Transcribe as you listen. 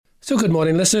So good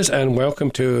morning, listeners, and welcome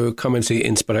to Come and See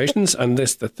Inspirations on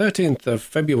this, the 13th of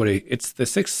February. It's the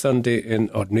 6th Sunday in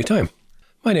Ordinary Time.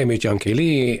 My name is John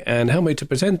Keeley, and help me to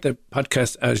present the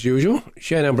podcast as usual,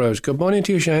 Shane Ambrose. Good morning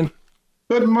to you, Shane.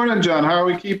 Good morning, John. How are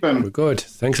we keeping? We're good.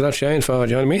 Thanks a lot, Shane, for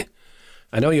joining me.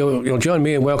 I know you'll join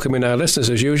me in welcoming our listeners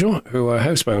as usual, who are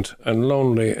housebound and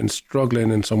lonely and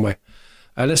struggling in some way.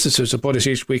 Our listeners who support us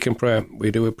each week in prayer,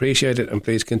 we do appreciate it, and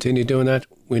please continue doing that.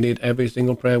 We need every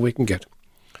single prayer we can get.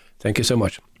 Thank you so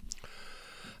much.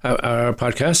 Our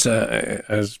podcast,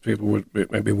 as people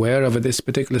may be aware of at this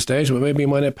particular stage, but maybe you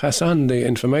might pass on the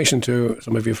information to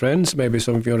some of your friends, maybe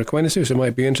some of your acquaintances who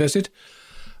might be interested.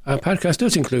 Our podcast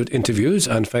does include interviews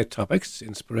on faith topics,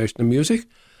 inspirational music,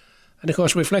 and of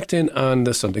course reflecting on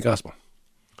the Sunday Gospel.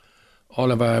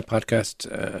 All of our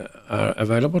podcasts are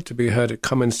available to be heard at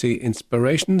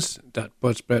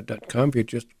comeandseeinspirations.buzzsprout.com. If you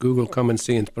just Google Come and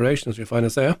See Inspirations, you'll find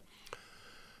us there.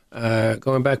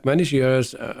 Going back many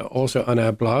years, also on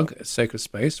our blog,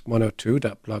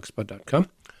 sacredspace102.blogspot.com,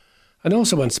 and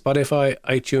also on Spotify,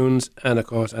 iTunes, and of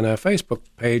course on our Facebook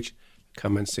page,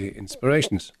 Come and See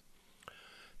Inspirations.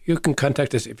 You can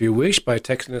contact us if you wish by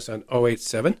texting us on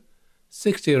 087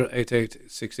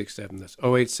 6088 667. That's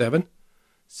 087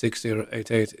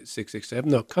 6088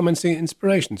 667. No, Come and See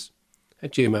Inspirations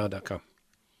at gmail.com.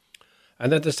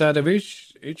 And at the start of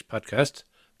each podcast,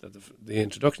 the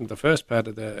introduction, the first part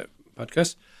of the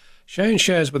podcast, Shane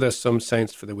shares with us some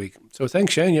saints for the week. So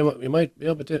thanks, Shane. You might be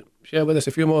able to share with us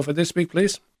a few more for this week,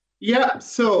 please. Yeah,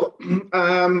 so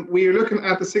we are looking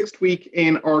at the 6th week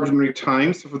in Ordinary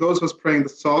Time. So for those of us praying the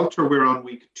Psalter, we're on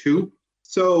week 2.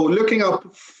 So looking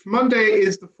up, Monday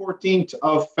is the 14th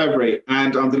of February,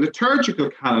 and on the liturgical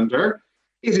calendar,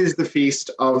 it is the feast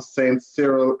of Saints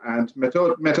Cyril and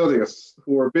Methodius,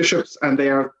 who are bishops, and they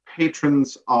are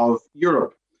patrons of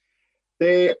Europe.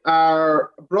 They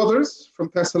are brothers from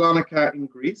Thessalonica in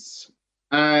Greece,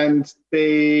 and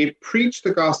they preach the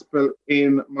gospel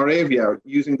in Moravia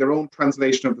using their own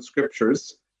translation of the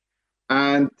scriptures.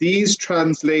 And these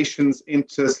translations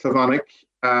into Slavonic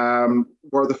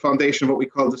were the foundation of what we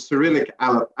call the Cyrillic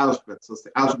alphabet. So it's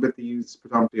the alphabet they use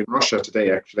predominantly in Russia today,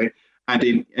 actually, and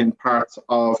in parts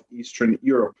of Eastern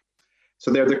Europe. So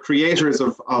they're the creators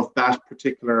of that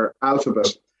particular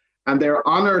alphabet. And they're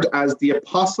honoured as the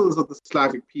apostles of the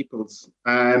Slavic peoples.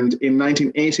 And in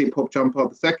 1980, Pope John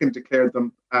Paul II declared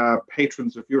them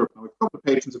patrons of Europe. Now, we've a couple of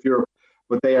patrons of Europe,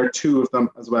 but they are two of them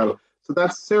as well. So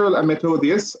that's Cyril and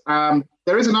Methodius.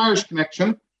 There is an Irish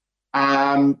connection.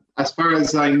 As far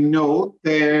as I know,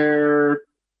 their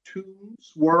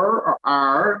tombs were or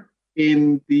are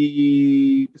in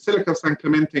the Basilica of San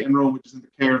Clemente in Rome, which is in the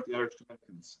care of the Irish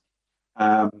Dominicans.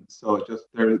 So just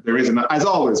there is, as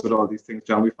always with all these things,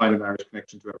 John, we find an Irish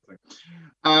connection to everything.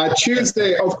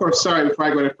 Tuesday, of course, before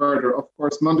I go any further, of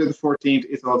course, Monday the 14th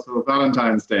is also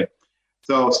Valentine's Day.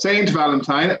 So Saint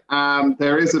Valentine,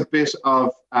 there is a bit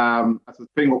of,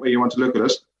 depending what way you want to look at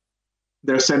it,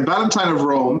 there's Saint Valentine of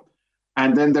Rome,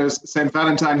 and then there's Saint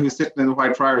Valentine who's sitting in the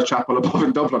White Friars Chapel above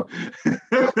in Dublin.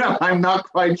 I'm not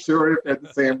quite sure if they're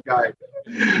the same guy.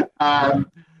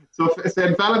 So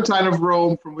St. Valentine of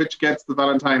Rome, from which gets the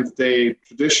Valentine's Day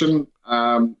tradition,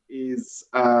 is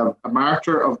a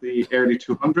martyr of the early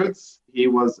 200s. He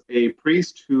was a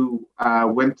priest who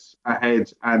went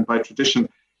ahead and by tradition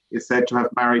is said to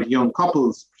have married young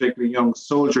couples, particularly young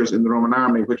soldiers in the Roman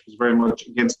army, which was very much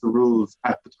against the rules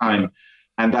at the time.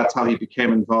 And that's how he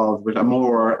became involved with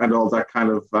amour and all that kind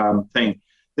of thing.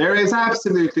 There is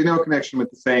absolutely no connection with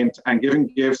the saint and giving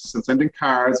gifts and sending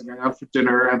cards and going out for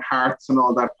dinner and hearts and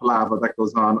all that palaver that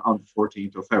goes on the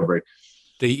 14th of February.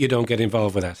 You don't get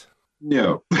involved with that?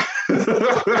 No.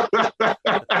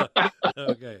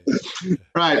 Okay.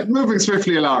 Right, moving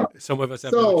swiftly along. Some of us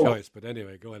have no choice, but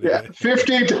anyway, go on. Yeah, the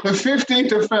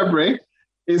 15th of February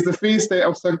is the feast day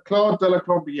of St. Claude de la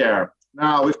Colombière.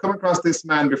 Now, we've come across this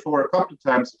man before a couple of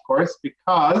times, of course,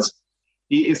 because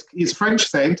he's a French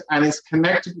saint and is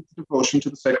connected with the devotion to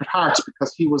the Sacred Heart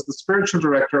because he was the spiritual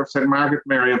director of St. Margaret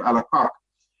Mary of Alacoque.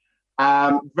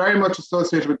 Very much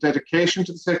associated with dedication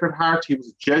to the Sacred Heart. He was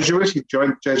a Jesuit. He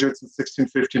joined the Jesuits in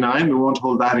 1659. We won't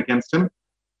hold that against him.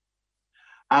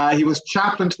 He was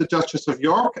chaplain to the Duchess of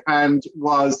York and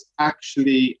was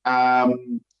actually, what's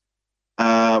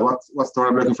the word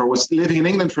I'm looking for, was living in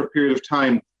England for a period of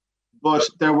time. But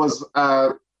there was,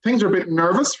 things were a bit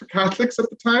nervous for Catholics at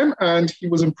the time, and he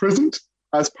was imprisoned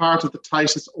as part of the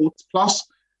Titus Oates plot,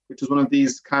 which was one of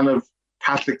these kind of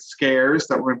Catholic scares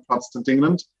that were in Protestant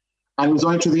England. And it was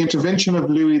only through the intervention of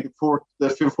Louis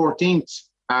XIV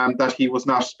that he was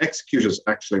not executed,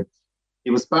 actually. He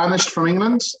was banished from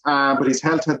England, but his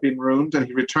health had been ruined, and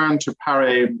he returned to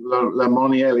Paris Le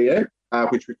Monnier,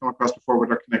 which we've come across before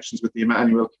with our connections with the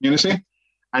Emmanuel community.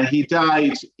 And he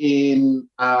died in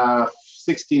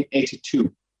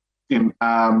 1682. In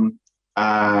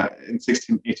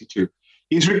 1682.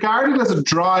 He's regarded as a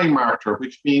dry martyr,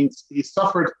 which means he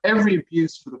suffered every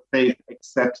abuse for the faith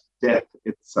except death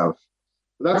itself.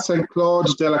 So that's St.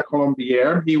 Claude de la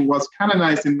Colombière. He was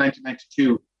canonized in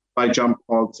 1992 by John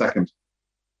Paul II.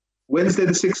 Wednesday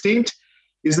the 16th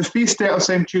is the feast day of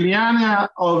St. Juliana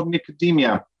of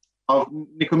Nicomedia.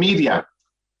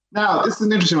 Now, this is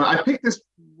an interesting one. I picked this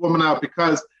woman out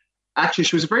because actually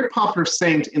she was a very popular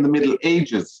saint in the Middle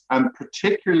Ages, and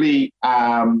particularly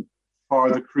for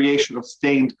the creation of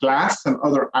stained glass and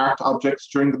other art objects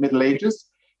during the Middle Ages.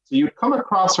 So you'd come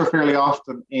across her fairly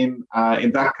often in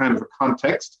that kind of a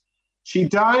context. She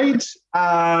died,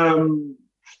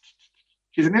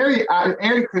 she's an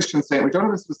early Christian saint. We don't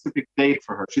have a specific date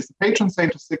for her. She's the patron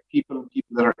saint of sick people and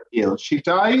people that are ill. She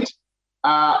died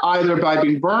either by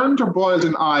being burned or boiled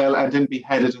in oil and then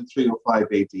beheaded in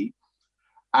 305 AD.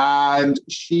 And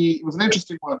it was an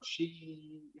interesting one.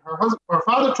 Her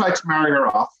father tried to marry her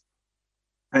off,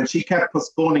 and she kept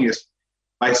postponing it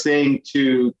by saying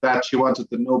that she wanted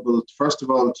the noble, first of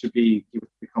all, to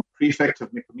become prefect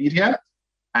of Nicomedia,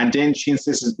 and then she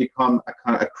insisted to become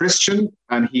a Christian,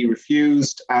 and he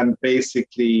refused and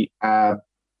basically handed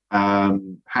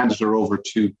her over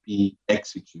to be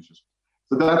executed.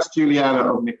 So that's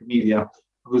Juliana of Nicomedia,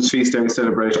 whose feast day we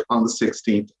celebrate on the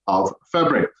 16th of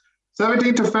February.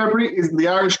 17th of February is the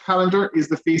Irish calendar, is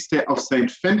the feast day of St.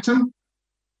 Fintan,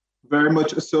 very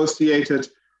much associated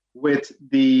with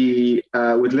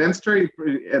with Leinster.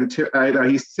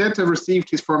 He's said to have received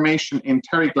his formation in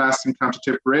Terryglass in County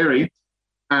Tipperary,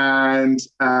 and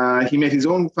he made his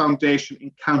own foundation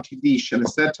in County Laois and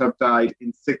is said to have died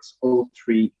in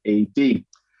 603 AD.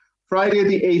 Friday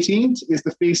the 18th is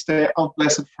the feast day of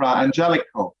Blessed Fra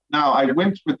Angelico. Now, I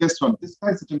went with this one. This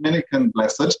guy's a Dominican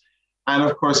blessed, and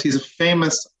of course, he's a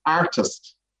famous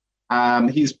artist.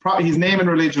 His name in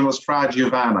religion was Fra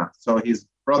Giovanna, so his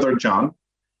brother John.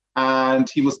 And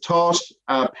he was taught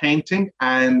painting,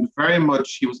 and very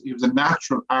much he was a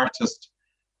natural artist,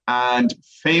 and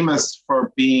famous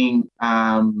for being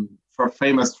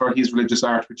famous for his religious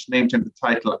art, which named him the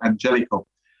title Angelico.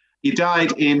 He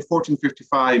died in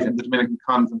 1455 in the Dominican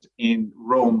convent in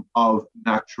Rome of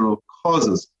natural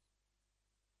causes.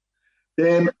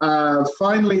 Then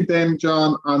finally,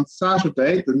 John, on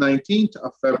Saturday, the 19th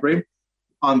of February,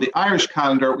 on the Irish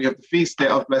calendar, we have the feast day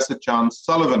of Blessed John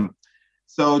Sullivan.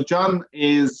 So John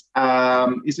is a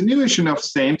newish enough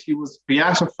saint. He was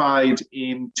beatified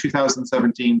in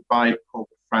 2017 by Pope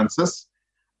Francis,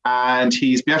 and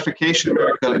his beatification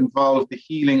miracle involved the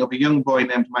healing of a young boy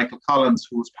named Michael Collins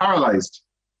who was paralyzed.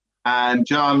 And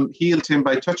John healed him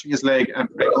by touching his leg and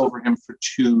praying over him for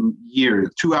 2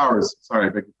 hours. Sorry, I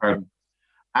beg your pardon.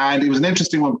 And it was an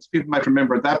interesting one because people might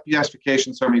remember that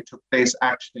beatification ceremony took place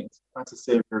actually in St. Francis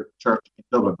Xavier Church in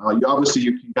Dublin. Obviously,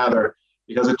 you can gather,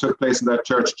 because it took place in that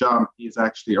church, John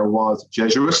was a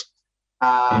Jesuit.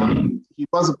 He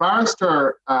was a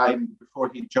barrister before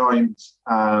he joined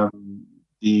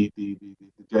the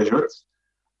Jesuits.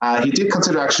 He did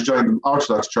consider actually joining the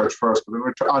Orthodox Church first, but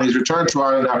on his return to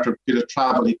Ireland after a bit of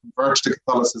travel, he converted to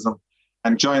Catholicism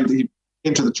and joined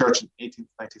into the church in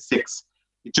 1896.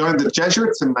 He joined the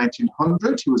Jesuits in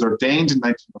 1900. He was ordained in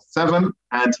 1907,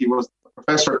 and he was a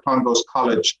professor at Clongowes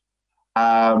College.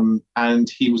 And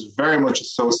he was very much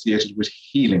associated with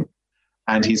healing.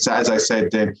 And as I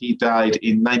said, he died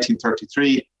in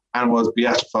 1933 and was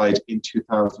beatified in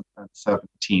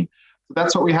 2017. So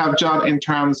that's what we have, John, in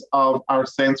terms of our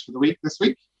saints for the week this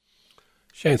week.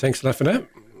 Shane, thanks a lot for that.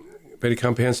 Very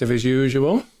comprehensive as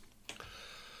usual.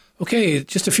 Okay,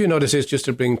 just a few notices just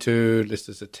to bring to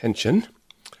listeners' attention.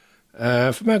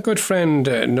 From our good friend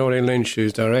Noreen Lynch,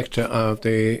 who's director of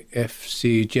the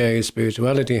FCJ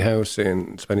Spirituality House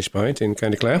in Spanish Point in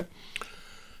County Clare.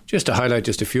 Just to highlight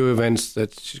just a few events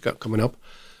that she's got coming up.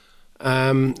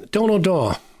 Donal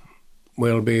Daw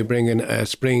will be bringing a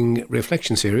spring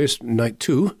reflection series, night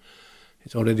 2.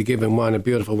 He's already given one, a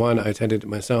beautiful one. I attended it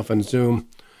myself on Zoom,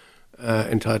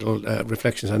 entitled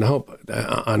Reflections on Hope,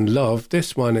 on Love.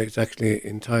 This one is actually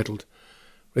entitled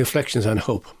Reflections on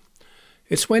Hope.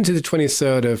 It's Wednesday the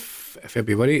 23rd of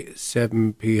February,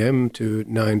 7 p.m. to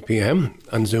 9 p.m.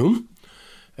 on Zoom.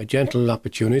 A gentle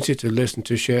opportunity to listen,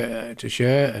 to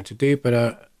share, and to deepen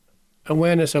our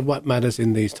awareness of what matters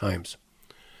in these times.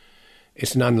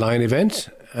 It's an online event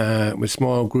with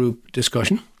small group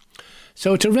discussion.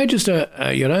 So to register,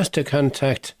 you're asked to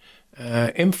contact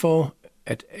info@fcj.ie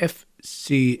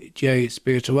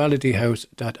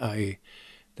fcjspiritualityhouse.ie.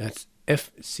 That's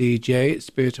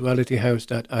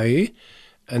fcjspiritualityhouse.ie.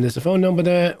 And there's a phone number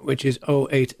there, which is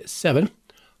 087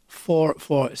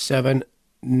 447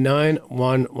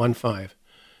 9115.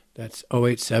 That's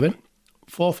 087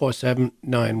 447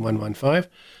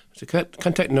 9115. So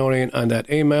contact Noreen on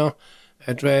that email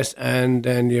address, and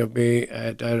then you'll be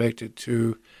directed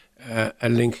to a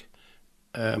link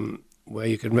where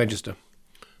you can register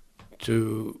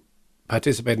to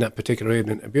participate in that particular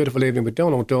evening. A beautiful evening with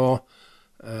Donald Dorr,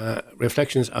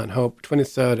 Reflections on Hope,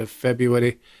 23rd of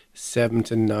February, 7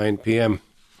 to 9 p.m.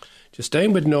 Just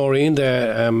staying with Noreen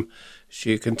there,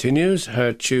 she continues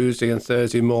her Tuesday and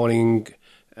Thursday morning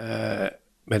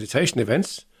meditation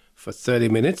events for 30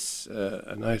 minutes,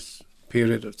 a nice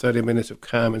period of 30 minutes of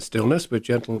calm and stillness with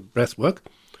gentle breath work.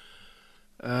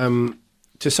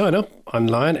 To sign up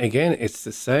online, again, it's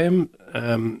the same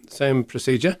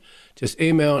procedure. Just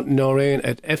email Noreen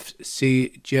at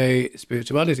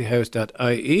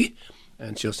fcjspiritualityhouse.ie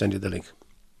and she'll send you the link.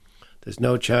 There's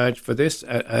no charge for this,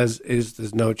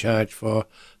 there's no charge for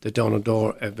the Donald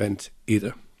Dorr event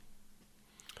either.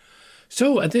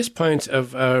 So at this point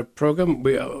of our program,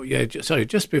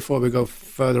 just before we go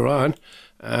further on,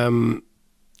 in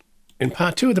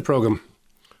part 2 of the program,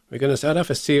 we're going to start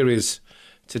off a series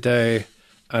today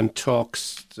on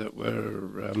talks that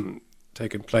were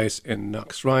taking place in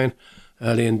Knoxryan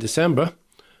early in December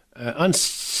on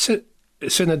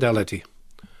synodality.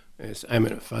 It's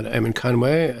Father Eamon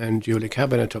Conway and Julie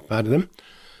Kavanagh took part of them.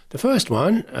 The first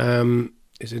one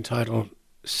is entitled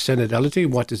Synodality,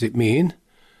 What Does It Mean?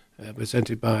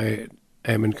 Presented by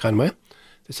Eamon Conway.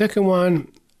 The second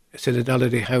one,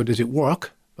 Synodality, How Does It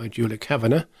Work? By Julie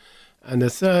Kavanagh. And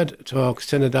the third talk,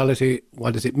 Synodality,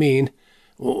 What Does It Mean?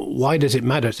 Why Does It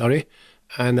Matter?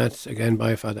 And that's again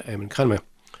by Father Eamon Conway.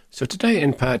 So today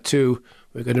in part 2,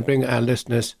 we're going to bring our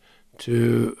listeners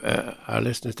to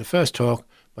the first talk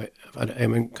by Father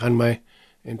Eamon Conway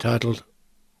entitled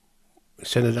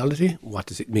Synodality, What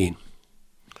Does It Mean?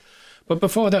 But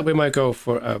before that, we might go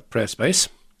for a prayer space.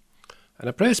 And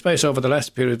a prayer space over the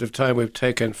last period of time we've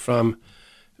taken from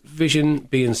Vision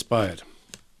Be Inspired.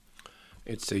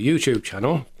 It's a YouTube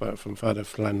channel from Father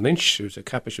Flan Lynch, who's a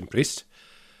Capuchin priest.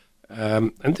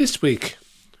 And this week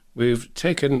we've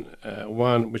taken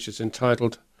one which is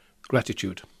entitled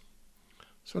Gratitude.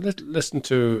 So let's listen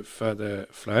to Father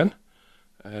Flan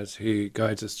as he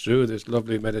guides us through this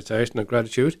lovely meditation of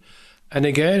gratitude. And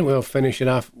again, we'll finish it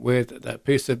off with that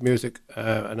piece of music,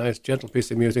 a nice gentle piece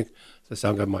of music, the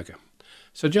Song of Micah.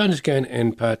 So join us again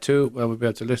in part 2, where we'll be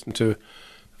able to listen to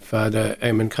Father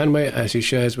Eamon Conway as he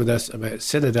shares with us about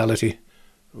synodality.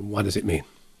 What does it mean?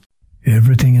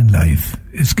 Everything in life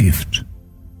is gift.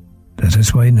 That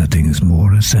is why nothing is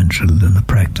more essential than the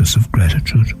practice of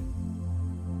gratitude.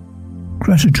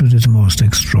 Gratitude is a most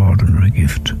extraordinary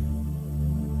gift.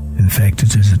 In fact,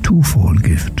 it is a twofold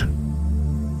gift.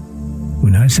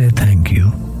 When I say thank you,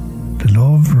 the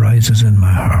love rises in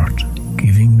my heart,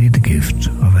 giving me the gift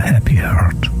of a happy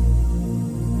heart.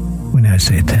 When I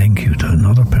say thank you to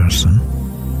another person,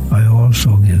 I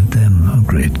also give them a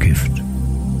great gift.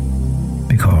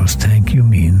 Because thank you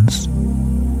means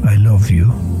I love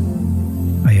you,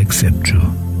 I accept you,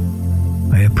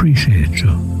 I appreciate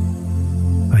you,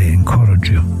 I encourage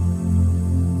you.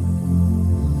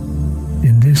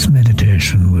 In this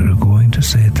meditation, we are going to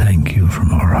say thank you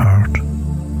from our heart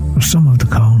for some of the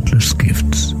countless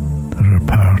gifts that are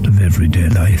part of everyday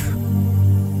life.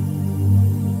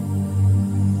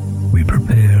 We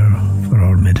prepare for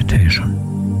our meditation.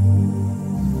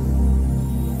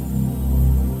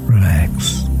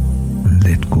 Relax and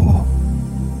let go.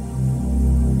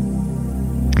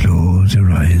 Close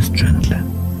your eyes gently.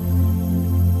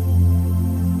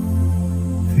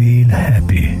 Feel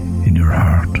happy in your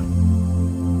heart.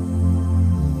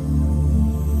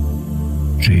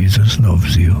 Jesus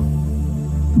loves you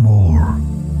more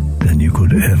than you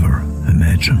could ever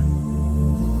imagine.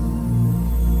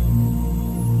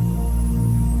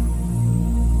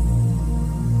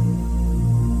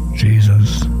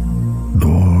 Jesus,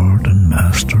 Lord and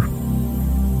Master,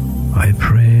 I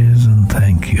praise and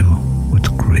thank you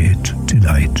with great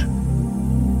delight.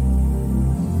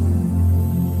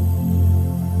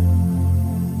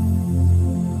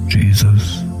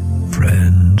 Jesus,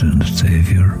 friend and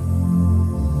Saviour,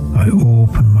 I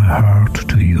open my heart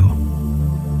to you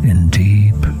in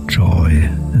deep joy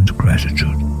and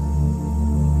gratitude.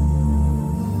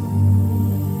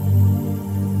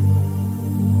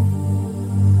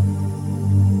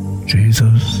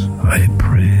 Jesus, I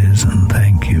praise and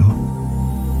thank you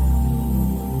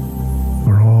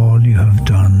for all you have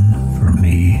done for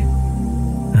me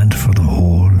and for the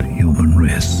whole human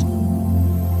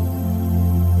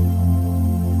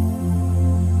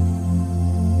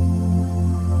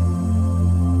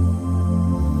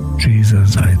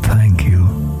Jesus, I thank you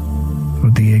for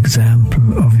the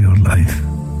example of your life,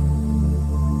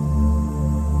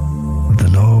 for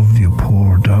the love you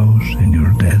poured out in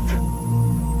your death,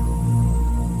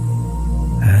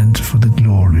 and for the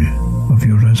glory of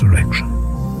your resurrection.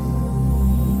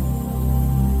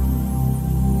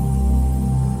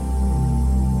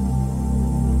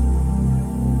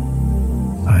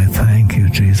 I thank you,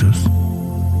 Jesus,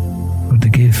 for the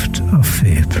gift of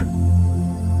faith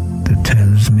that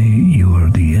tells me you are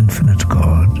the infinite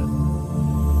God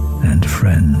and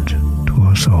friend to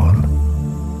us all.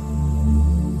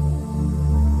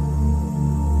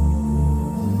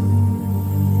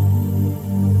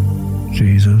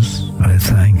 Jesus, I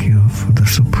thank you for the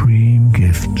supreme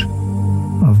gift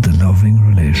of the loving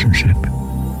relationship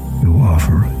you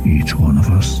offer each one of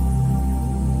us.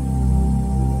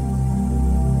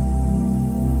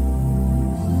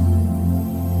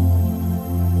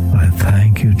 I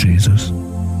thank you, Jesus,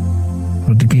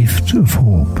 for the gift of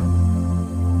hope,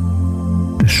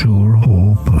 the sure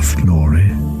hope of glory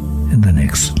in the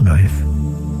next life.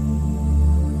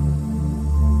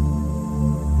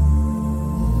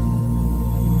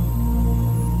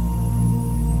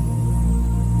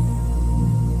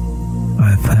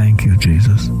 I thank you,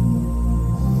 Jesus,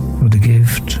 for the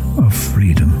gift of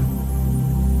freedom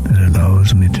that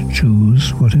allows me to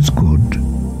choose what is good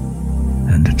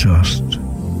and just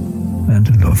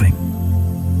and loving.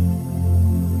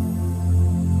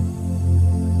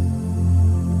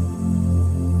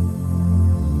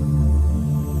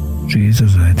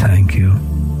 Jesus, I thank you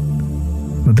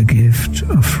for the gift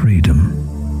of freedom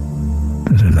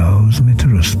that allows me to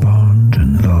respond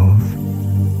in love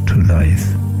to life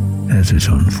as it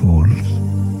unfolds.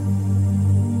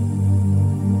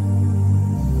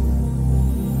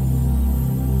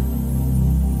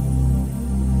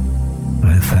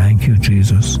 I thank you,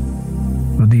 Jesus,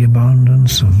 for the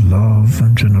abundance of love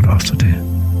and generosity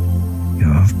you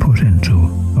have put into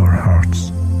our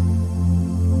hearts.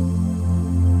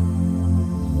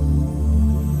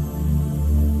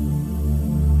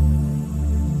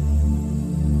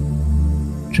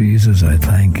 Jesus, I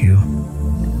thank you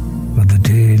for the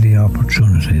daily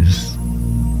opportunities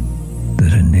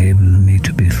that enable me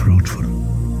to be fruitful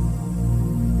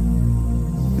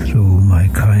through my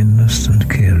kindness and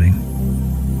caring,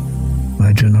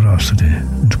 my generosity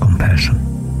and compassion.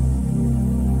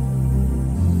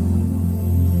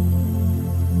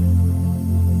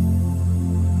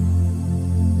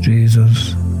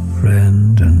 Jesus,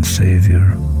 friend and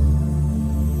Saviour,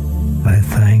 I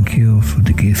thank you for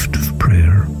the gift of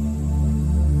prayer,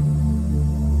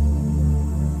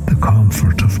 the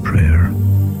comfort of prayer,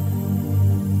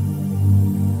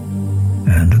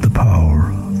 and the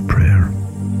power of prayer.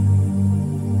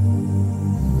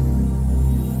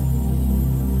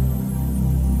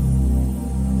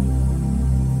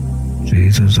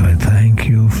 Jesus, I thank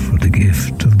you for the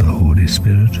gift of the Holy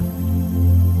Spirit,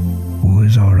 who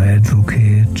is our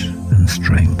advocate and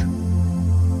strength,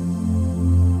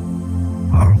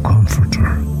 our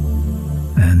comforter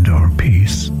and our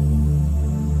peace.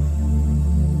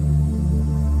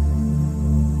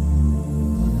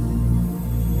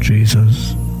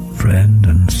 Jesus, friend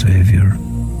and Saviour,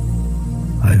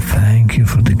 I thank you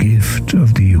for the gift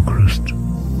of the Eucharist,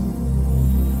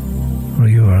 for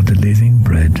you are the living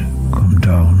bread come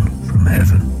down from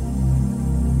heaven.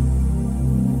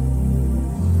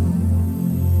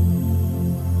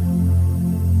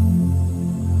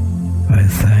 I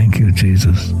thank you,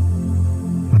 Jesus,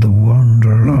 for the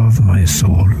wonder of my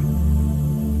soul,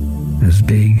 as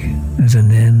big as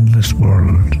an endless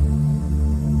world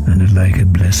and like a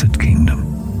blessed kingdom.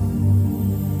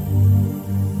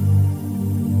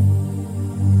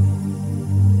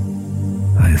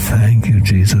 I thank you,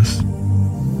 Jesus,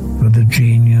 for the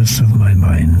genius of my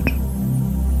mind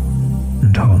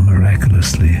and how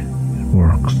miraculously it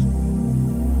works.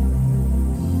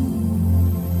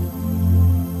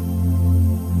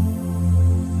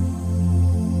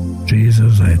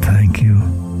 Jesus, I thank you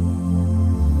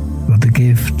for the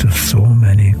gift of so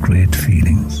many great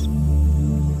feelings.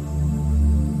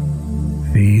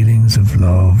 Feelings of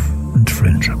love and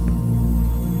friendship.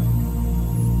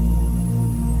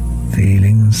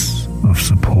 Feelings of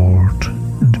support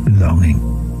and belonging.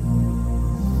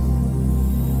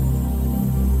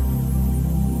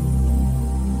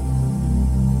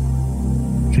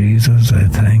 Jesus, I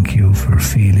thank you for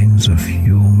feelings of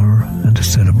humor and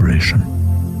celebration.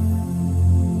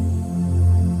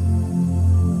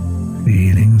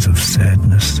 Feelings of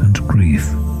sadness and grief.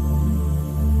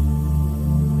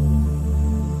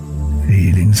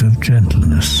 Feelings of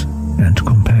gentleness and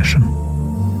compassion.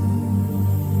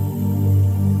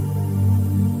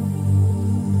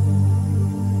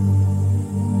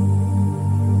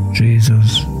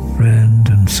 Jesus, friend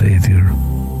and Saviour,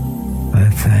 I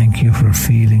thank you for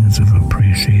feelings of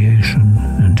appreciation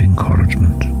and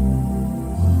encouragement,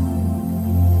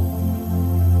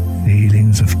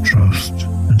 feelings of trust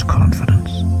and confidence,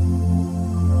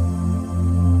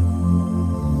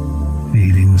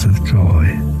 feelings of joy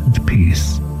and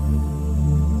peace.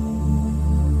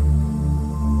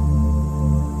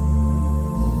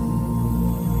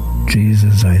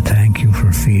 Jesus, I thank you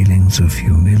for feelings of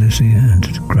humility and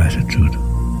gratitude,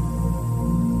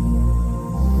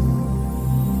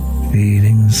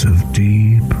 feelings of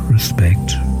deep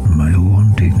respect for my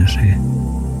own dignity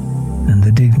and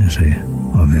the dignity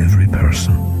of every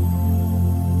person.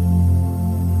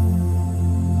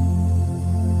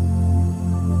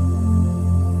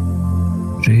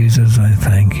 Jesus, I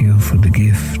thank you for the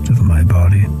gift of my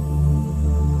body,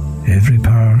 every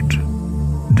part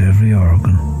and every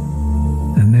organ,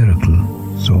 a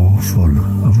miracle so full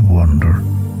of wonder.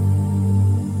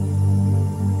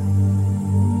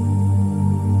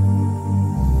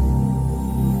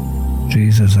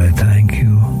 Jesus, I thank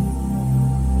you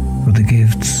for the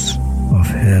gifts of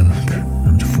health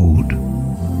and food,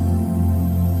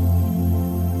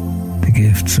 the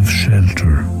gifts of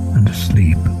shelter and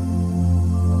sleep,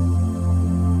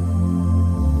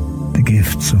 the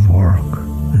gifts of work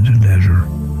and leisure,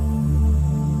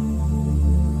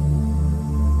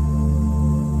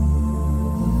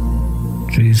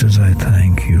 Jesus, I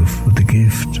thank you for the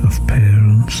gift of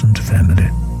parents and family,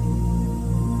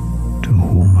 to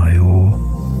whom I owe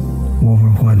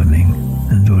overwhelming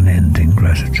and unending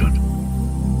gratitude.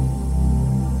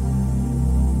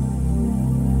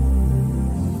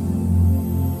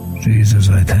 Jesus,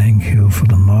 I thank you for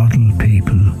the model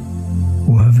people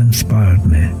who have inspired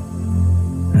me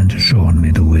and shown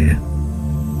me the way.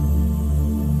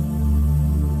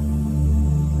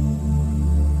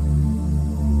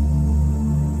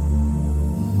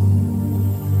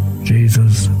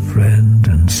 Jesus, friend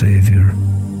and Saviour,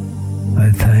 I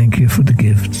thank you for the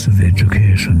gifts of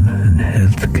education and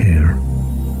health care,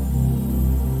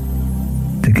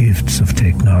 the gifts of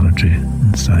technology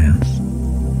and science.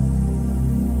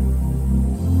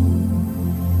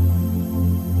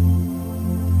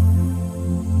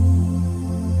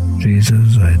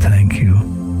 Jesus, I thank you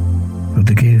for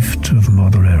the gift of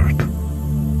Mother Earth,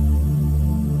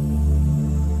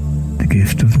 the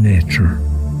gift of nature,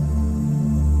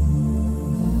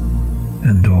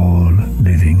 and all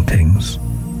living things.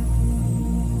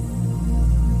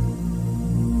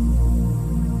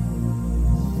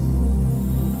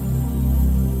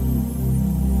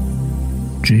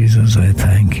 Jesus, I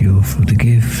thank you for the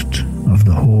gift of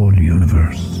the whole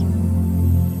universe,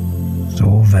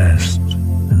 so vast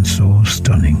and so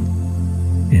stunning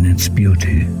in its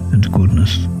beauty and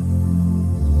goodness.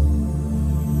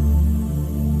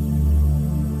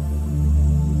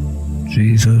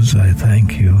 Jesus, I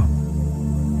thank you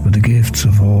for the gifts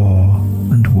of awe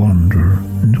and wonder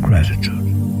and gratitude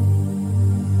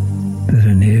that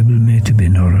enable me to be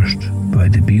nourished by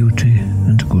the beauty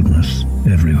and goodness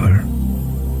everywhere.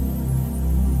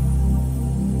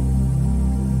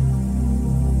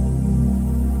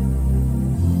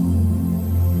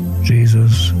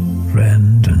 Jesus,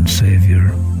 friend and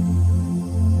Saviour,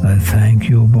 I thank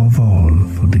you above all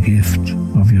for the gift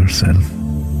of yourself.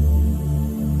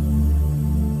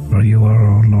 For you are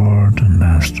our Lord and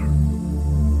Master,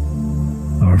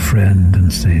 our friend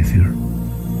and Saviour,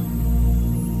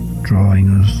 drawing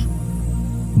us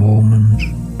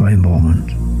moment by moment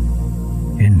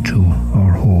into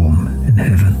our home in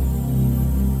heaven.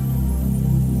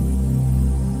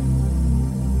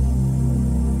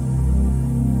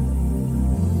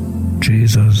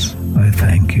 Jesus, I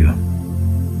thank you.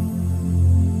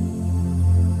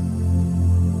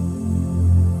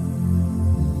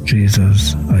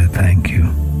 Jesus, I thank you.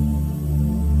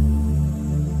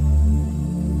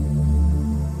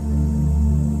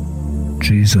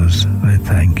 Jesus, I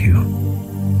thank you.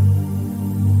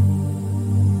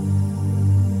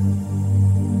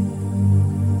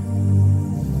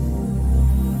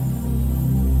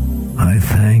 I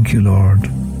thank you, Lord,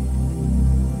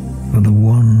 for the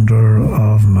wonder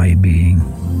of my being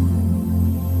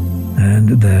and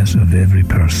that of every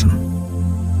person,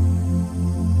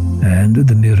 and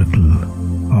the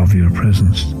miracle of your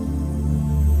presence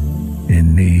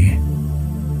in me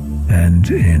and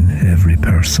in every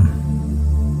person.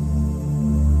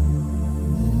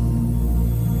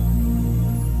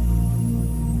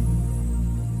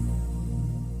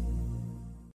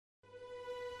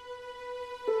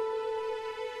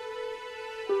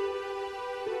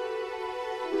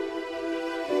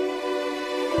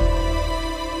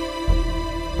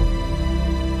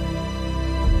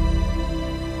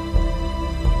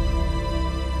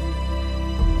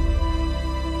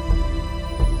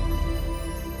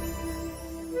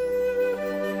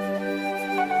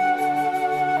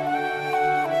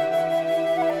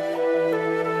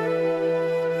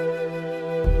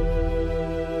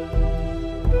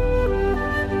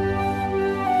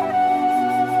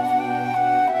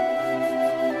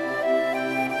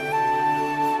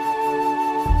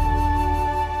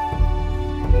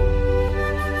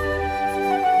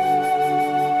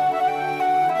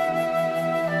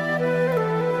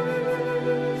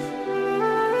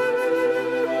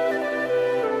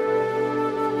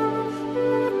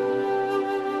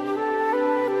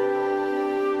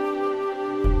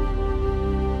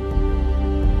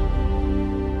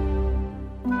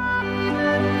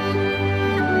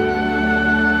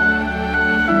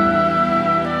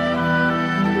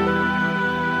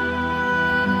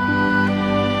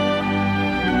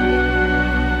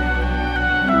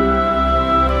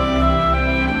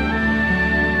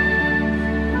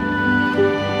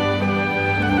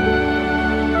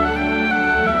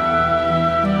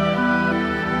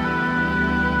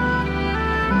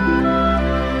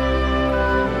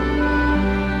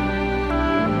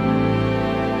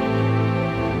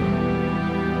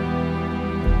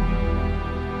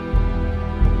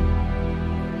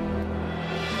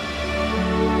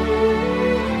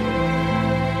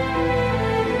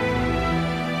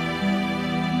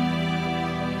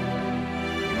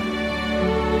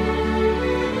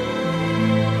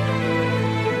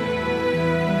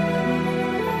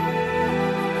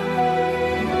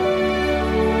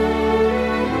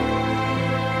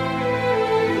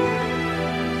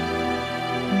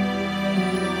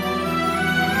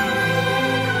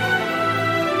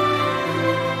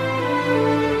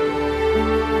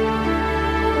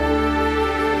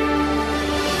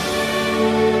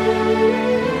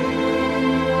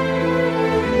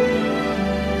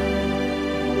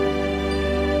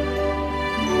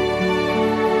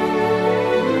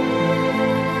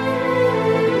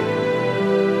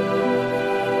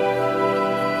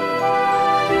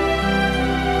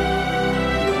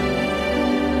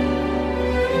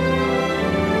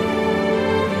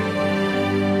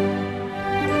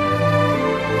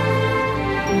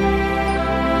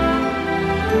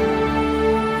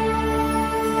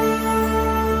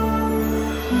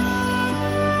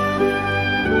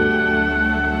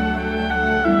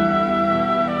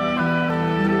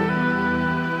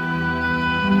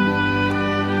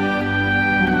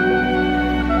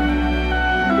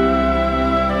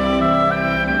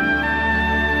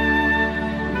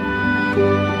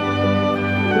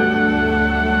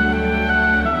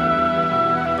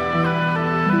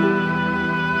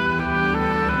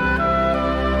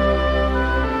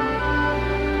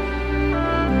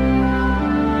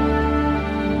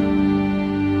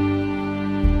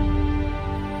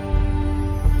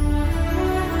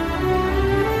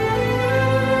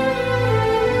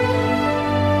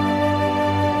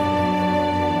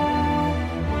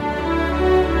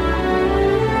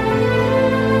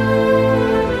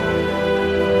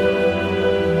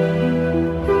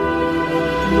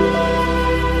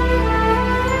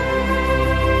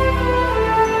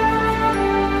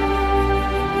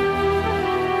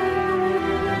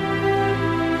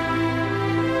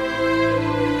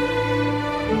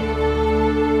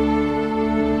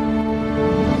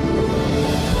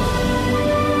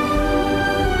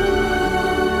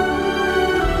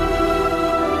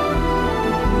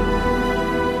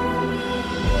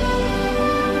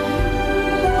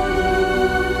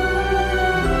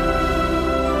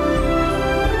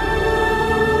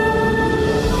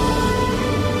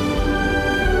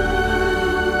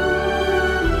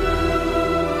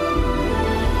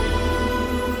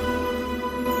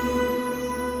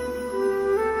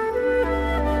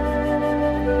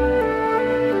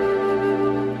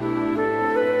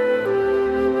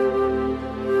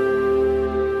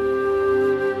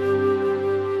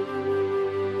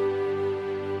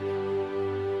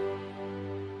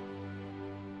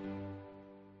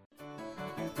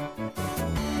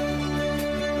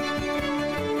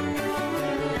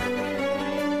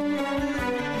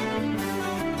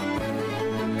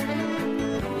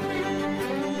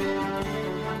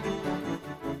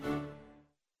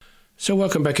 So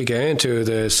welcome back again to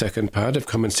the second part of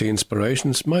Come and See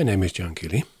Inspirations. My name is John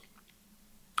Keeley.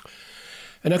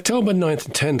 On October 9th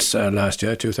and 10th last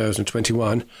year,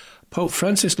 2021, Pope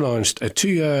Francis launched a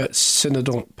 2-year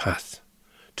synodal path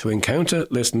to encounter,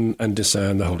 listen and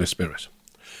discern the Holy Spirit,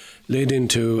 leading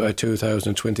to a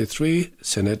 2023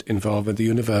 synod involving the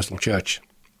Universal Church.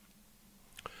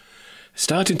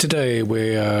 Starting today,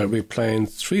 we are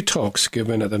replaying 3 talks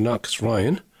given at the Knox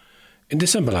Ryan in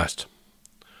December last.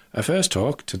 Our first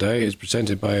talk today is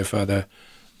presented by Father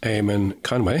Eamon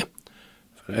Conway.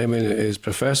 Father Eamon is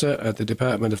Professor at the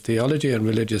Department of Theology and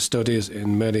Religious Studies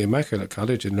in Mary Immaculate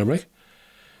College in Limerick.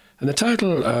 And the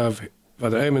title of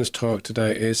Father Eamon's talk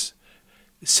today is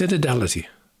Synodality.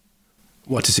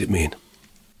 What does it mean?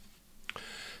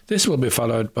 This will be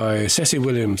followed by Ceci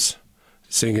Williams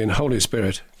singing Holy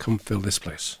Spirit, Come Fill This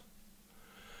Place.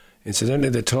 Incidentally,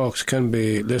 the talks can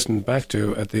be listened back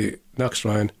to at the Knox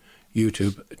Ryan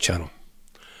YouTube channel.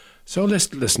 So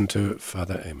let's listen to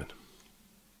Father Eamon.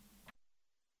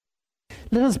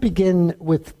 Let us begin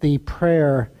with the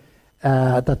prayer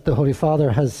that the Holy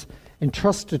Father has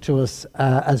entrusted to us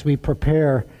as we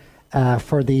prepare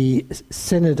for the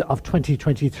Synod of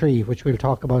 2023, which we'll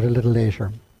talk about a little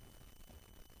later.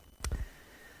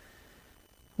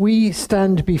 We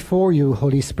stand before you,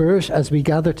 Holy Spirit, as we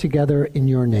gather together in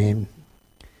your name.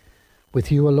 With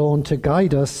you alone to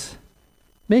guide us,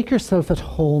 make yourself at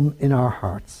home in our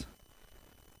hearts.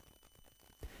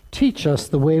 Teach us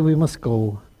the way we must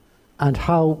go and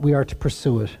how we are to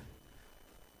pursue it.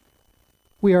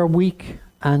 We are weak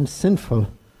and sinful.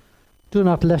 Do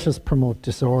not let us promote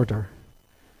disorder.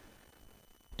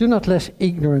 Do not let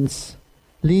ignorance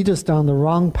lead us down the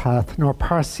wrong path, nor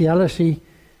partiality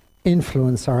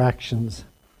influence our actions.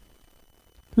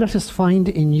 Let us find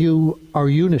in you our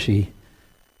unity,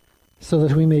 so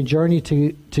that we may journey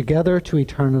together to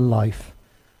eternal life,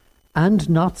 and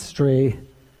not stray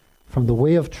from the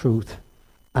way of truth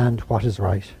and what is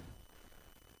right.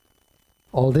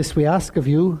 All this we ask of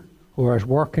you, who are at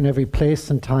work in every place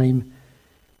and time,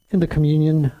 in the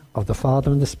communion of the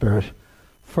Father and the Spirit,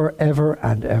 forever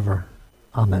and ever.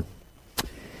 Amen.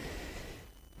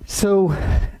 So,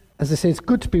 as I say, it's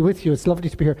good to be with you. It's lovely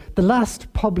to be here. The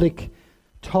last public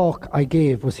talk I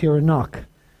gave was here in Knock,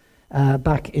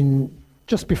 back in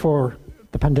just before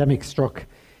the pandemic struck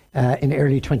in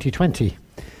early 2020.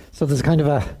 So there's kind of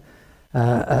a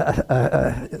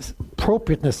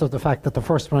appropriateness of the fact that the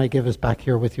first one I give is back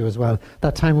here with you as well.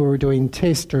 That time we were doing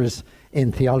tasters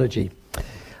in theology.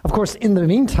 Of course, in the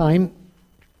meantime,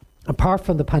 apart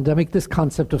from the pandemic, this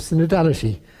concept of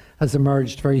synodality has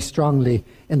emerged very strongly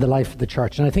in the life of the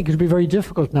church. And I think it would be very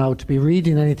difficult now to be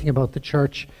reading anything about the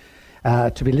church,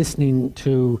 to be listening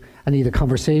to any of the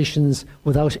conversations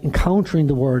without encountering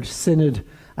the word synod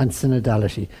and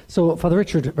synodality. So Father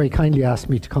Richard very kindly asked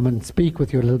me to come and speak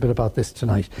with you a little bit about this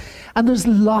tonight. And there's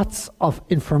lots of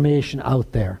information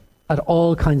out there at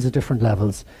all kinds of different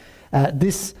levels.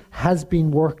 This has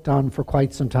been worked on for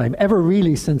quite some time, ever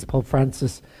really since Pope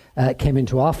Francis came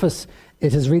into office.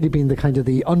 It has really been the kind of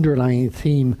the underlying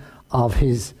theme of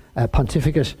his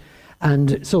pontificate.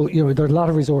 And so, you know, there are a lot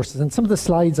of resources. And some of the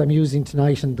slides I'm using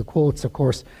tonight and the quotes, of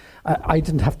course, I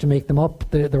didn't have to make them up.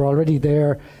 They're already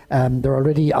there. They're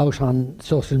already out on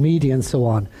social media and so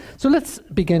on. So let's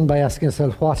begin by asking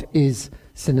ourselves, what is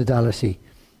synodality?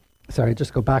 Sorry,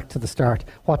 just go back to the start.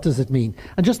 What does it mean?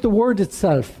 And just the word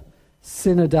itself,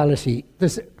 synodality,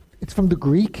 it's from the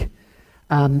Greek,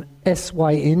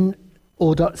 S-Y-N,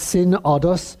 syn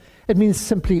odos. It means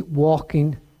simply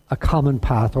walking a common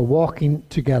path, or walking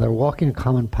together, walking a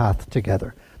common path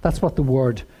together. That's what the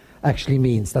word actually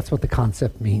means. That's what the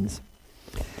concept means.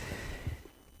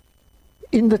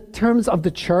 In the terms of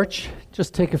the church,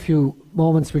 just take a few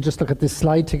moments. We just look at this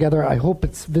slide together. I hope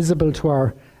it's visible to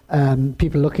our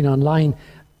people looking online.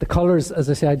 The colours, as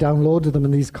I say, I downloaded them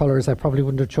in these colours. I probably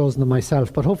wouldn't have chosen them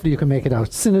myself, but hopefully you can make it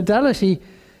out. Synodality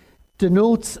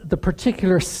denotes the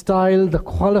particular style that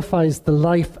qualifies the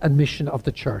life and mission of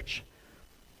the church,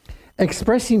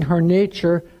 expressing her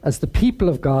nature as the people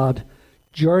of God,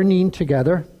 journeying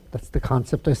together. That's the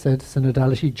concept I said,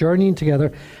 synodality, journeying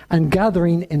together and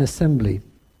gathering in assembly,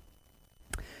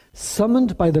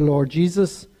 summoned by the Lord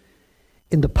Jesus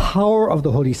in the power of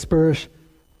the Holy Spirit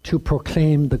to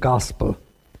proclaim the gospel.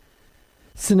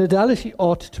 Synodality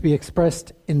ought to be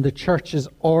expressed in the church's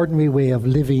ordinary way of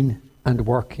living and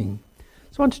working.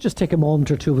 So I want to just take a moment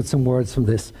or two with some words from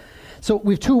this. So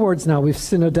we've two words now. We've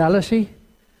synodality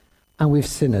and we've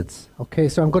synods. Okay,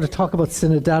 so I'm going to talk about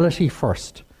synodality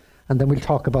first, and then we'll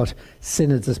talk about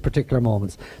synods as particular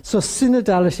moments. So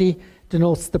synodality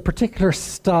denotes the particular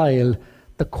style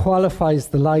that qualifies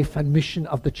the life and mission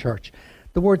of the church.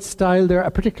 The word style there,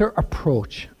 a particular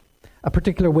approach, a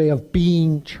particular way of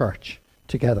being church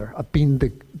together, of being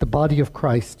the body of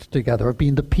Christ together, of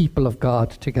being the people of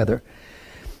God together.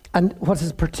 And what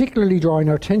is particularly drawing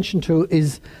our attention to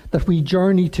is that we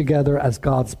journey together as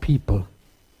God's people.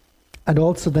 And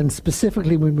also then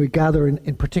specifically when we gather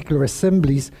in particular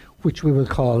assemblies, which we will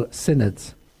call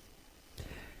synods.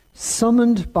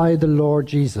 Summoned by the Lord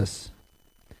Jesus.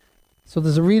 So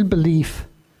there's a real belief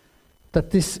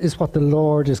that this is what the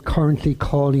Lord is currently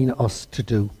calling us to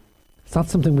do. It's not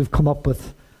something we've come up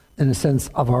with in a sense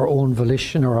of our own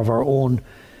volition or of our own,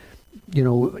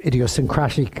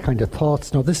 idiosyncratic kind of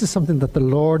thoughts. No, this is something that the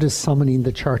Lord is summoning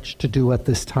the church to do at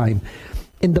this time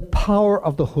in the power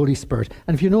of the Holy Spirit.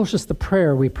 And if you notice, the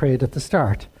prayer we prayed at the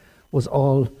start was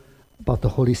all about the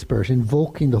Holy Spirit,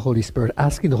 invoking the Holy Spirit,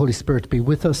 asking the Holy Spirit to be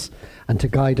with us and to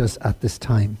guide us at this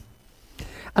time.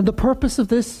 And the purpose of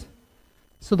this,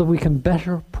 so that we can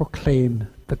better proclaim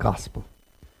the gospel,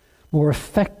 more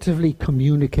effectively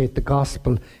communicate the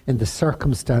gospel in the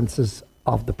circumstances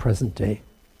of the present day.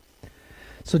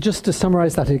 So just to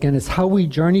summarize that again, it's how we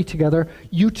journey together,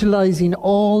 utilizing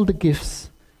all the gifts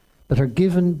that are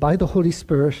given by the Holy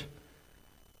Spirit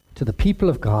to the people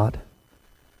of God,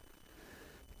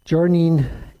 journeying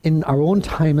in our own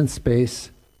time and space,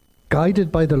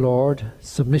 guided by the Lord,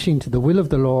 submitting to the will of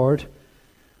the Lord,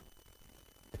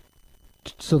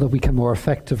 so that we can more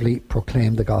effectively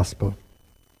proclaim the gospel.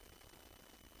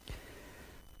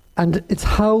 And it's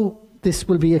how this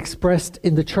will be expressed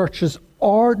in the church's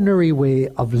ordinary way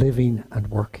of living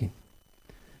and working.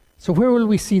 So where will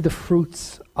we see the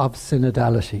fruits of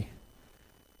synodality?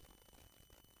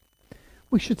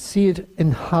 We should see it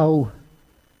in how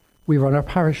we run our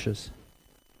parishes.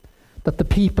 That the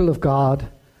people of God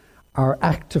are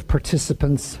active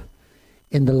participants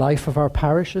in the life of our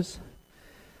parishes,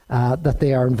 that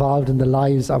they are involved in the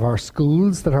lives of our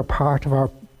schools that are part of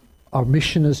our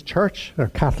mission as church, our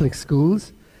Catholic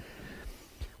schools.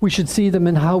 We should see them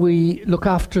in how we look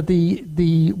after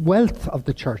the wealth of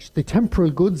the church, the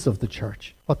temporal goods of the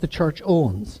church, what the church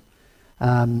owns,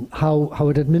 how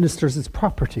it administers its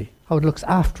property, how it looks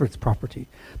after its property.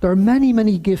 There are many,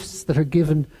 many gifts that are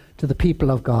given to the people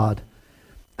of God,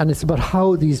 and it's about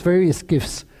how these various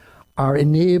gifts are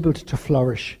enabled to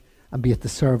flourish and be at the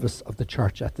service of the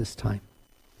church at this time.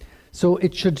 So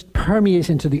it should permeate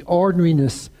into the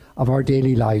ordinariness of our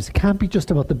daily lives. It can't be just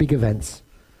about the big events.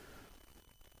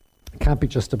 It can't be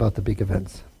just about the big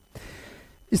events.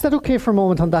 Is that okay for a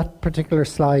moment on that particular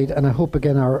slide? And I hope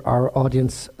again our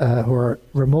audience who are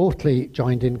remotely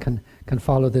joined in can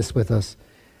follow this with us.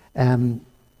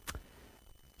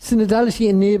 Synodality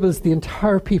enables the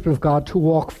entire people of God to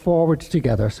walk forward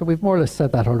together. So we've more or less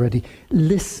said that already.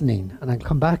 Listening, and I'll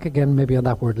come back again maybe on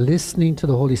that word, listening to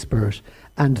the Holy Spirit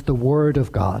and the Word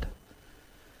of God.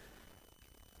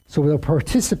 So we're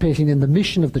participating in the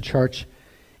mission of the church,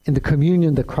 in the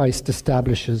communion that Christ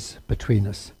establishes between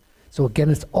us. So again,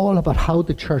 it's all about how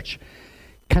the church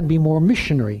can be more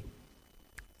missionary.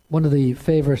 One of the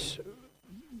favourite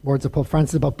words of Pope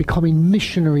Francis is about becoming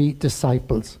missionary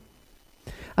disciples.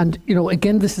 And,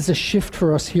 again, this is a shift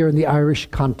for us here in the Irish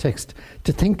context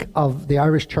to think of the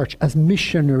Irish church as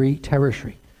missionary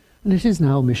territory. And it is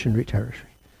now missionary territory.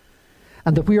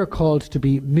 And that we are called to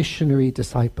be missionary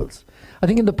disciples. I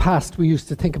think in the past we used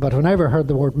to think about, whenever I heard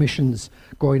the word missions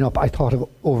growing up, I thought of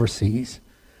overseas.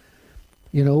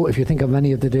 If you think of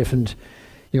many of the different,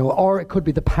 or it could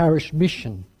be the parish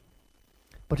mission.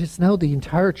 But it's now the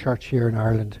entire church here in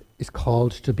Ireland is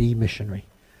called to be missionary.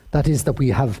 That is, that we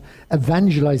have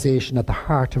evangelization at the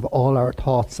heart of all our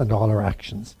thoughts and all our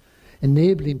actions,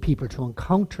 enabling people to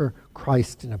encounter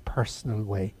Christ in a personal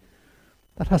way.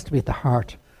 That has to be at the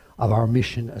heart of our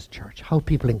mission as church, how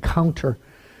people encounter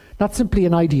not simply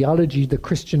an ideology that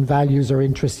Christian values are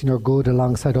interesting or good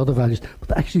alongside other values,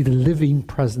 but actually the living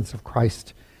presence of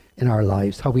Christ in our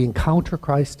lives, how we encounter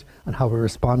Christ and how we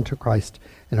respond to Christ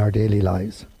in our daily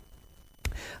lives.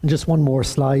 And just one more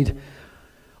slide.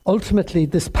 Ultimately,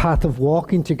 this path of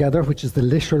walking together, which is the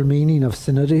literal meaning of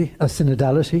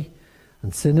synodality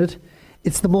and synod,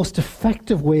 it's the most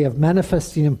effective way of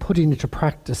manifesting and putting into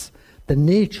practice the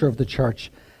nature of the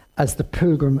church as the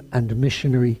pilgrim and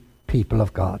missionary people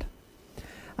of God.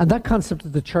 And that concept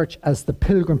of the church as the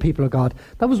pilgrim people of God,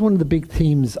 that was one of the big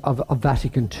themes of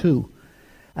Vatican II.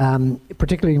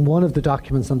 Particularly in one of the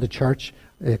documents on the church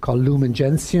called Lumen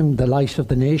Gentium, the Light of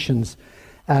the Nations,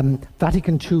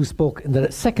 Vatican II spoke in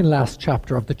the second last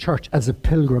chapter of the church as a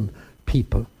pilgrim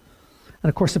people. And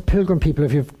of course, a pilgrim people,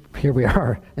 here we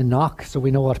are in Knock, so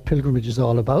we know what pilgrimage is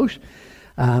all about.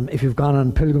 If you've gone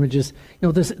on pilgrimages,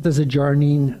 there's a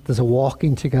journeying, there's a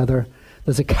walking together,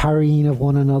 there's a carrying of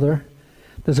one another.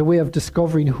 There's a way of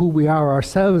discovering who we are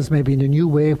ourselves, maybe in a new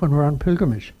way when we're on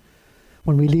pilgrimage.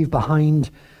 When we leave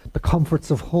behind the comforts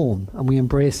of home and we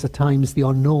embrace at times the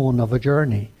unknown of a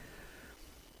journey.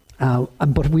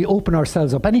 But we open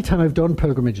ourselves up. Anytime I've done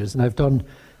pilgrimages, and I've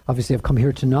come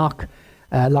here to Knock.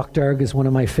 Loch Derg is one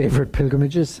of my favourite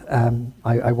pilgrimages.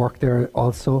 I work there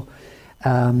also.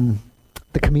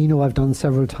 The Camino I've done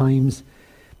several times.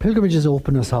 Pilgrimages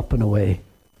open us up in a way.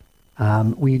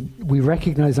 We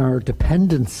recognise our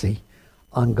dependency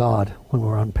on God when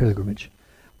we're on pilgrimage.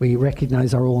 We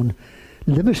recognise our own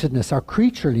limitedness, our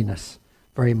creatureliness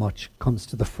very much comes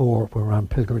to the fore when we're on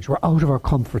pilgrimage. We're out of our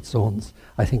comfort zones,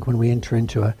 I think, when we enter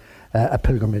into a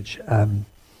pilgrimage.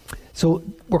 So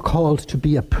we're called to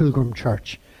be a pilgrim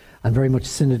church, and very much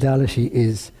synodality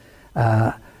is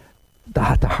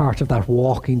the heart of that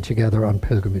walking together on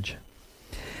pilgrimage.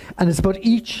 And it's about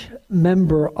each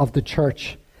member of the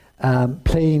church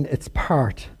playing its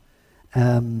part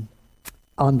on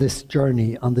this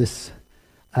journey, on this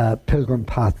pilgrim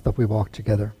path that we walk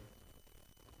together.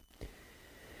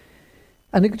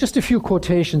 And just a few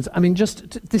quotations. I mean,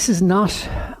 this is not,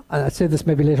 and I'd say this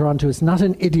maybe later on too, it's not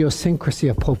an idiosyncrasy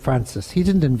of Pope Francis. He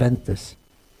didn't invent this.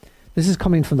 This is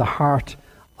coming from the heart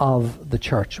of the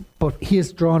church, but he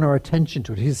has drawn our attention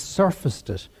to it. He's surfaced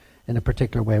it in a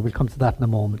particular way. We'll come to that in a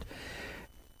moment.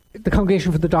 The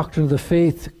Congregation for the Doctrine of the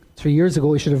Faith 3 years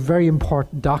ago issued a very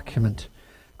important document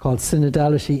called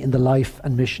Synodality in the Life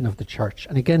and Mission of the Church.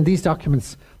 And again, these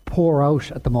documents pour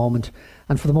out at the moment,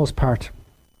 and for the most part,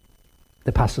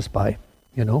 they pass us by,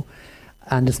 and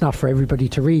it's not for everybody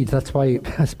to read. That's why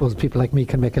I suppose people like me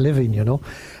can make a living, to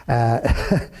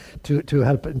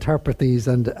help interpret these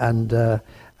and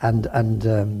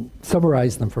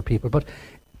summarize them for people. But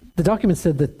the document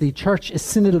said that the church is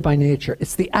synodal by nature.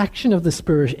 It's the action of the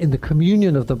Spirit in the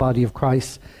communion of the body of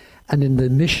Christ and in the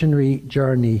missionary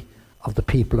journey of the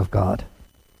people of God.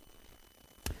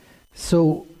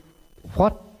 So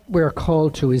what we're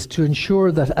called to is to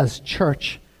ensure that as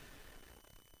church,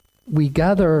 we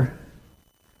gather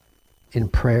in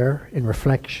prayer, in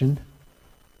reflection,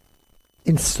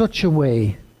 in such a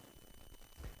way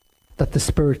that the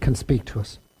Spirit can speak to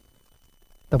us,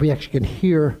 that we actually can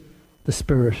hear the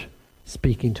Spirit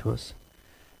speaking to us.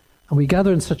 And we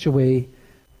gather in such a way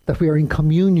that we are in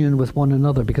communion with one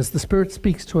another, because the Spirit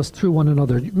speaks to us through one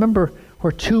another. Remember,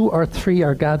 where 2 or 3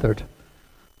 are gathered,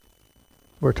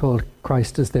 we're told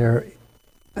Christ is there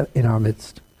in our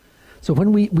midst. So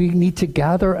when we need to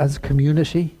gather as a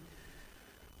community,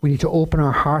 we need to open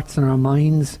our hearts and our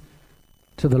minds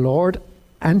to the Lord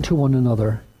and to one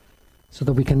another so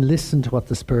that we can listen to what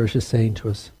the Spirit is saying to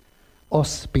us.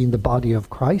 Us being the body of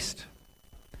Christ,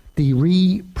 the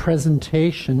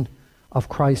representation of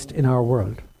Christ in our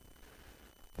world.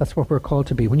 That's what we're called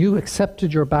to be. When you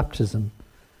accepted your baptism,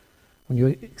 when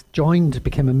you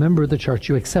became a member of the church,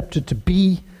 you accepted to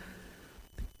be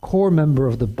core member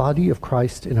of the body of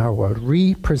Christ in our world,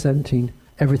 representing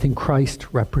everything Christ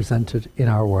represented in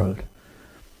our world.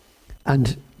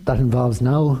 And that involves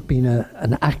now being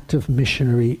an active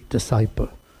missionary disciple.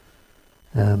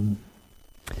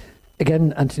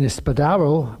 Again, Anthony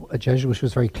Spadaro, a Jesuit who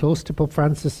was very close to Pope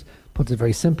Francis, puts it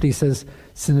very simply. He says,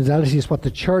 synodality is what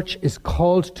the church is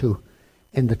called to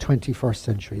in the 21st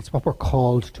century. It's what we're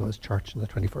called to as church in the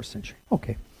 21st century.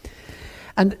 Okay.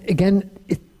 And again,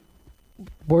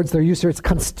 words that are used here, it's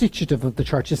constitutive of the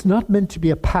church. It's not meant to be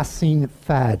a passing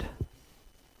fad.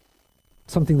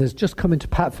 Something that's just come into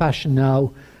fashion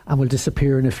now and will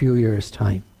disappear in a few years'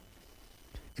 time.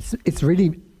 It's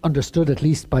really understood, at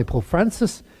least by Pope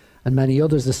Francis and many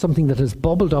others, as something that has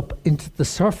bubbled up into the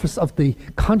surface of the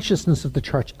consciousness of the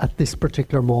church at this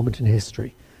particular moment in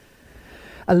history.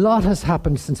 A lot has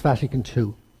happened since Vatican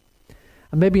II.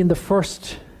 And maybe in the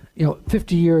first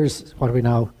 50 years, what are we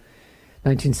now?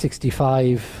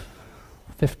 1965,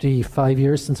 55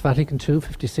 years since Vatican II,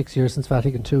 56 years since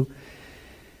Vatican II.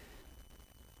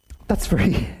 That's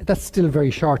still a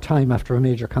very short time after a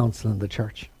major council in the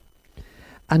church.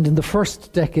 And in the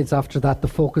first decades after that, the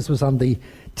focus was on the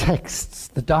texts,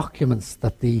 the documents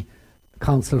that the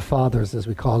council fathers, as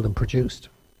we call them, produced.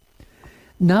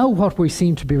 Now what we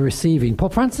seem to be receiving,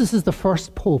 Pope Francis is the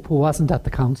first pope who wasn't at the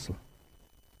council.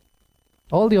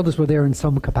 All the others were there in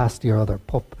some capacity or other.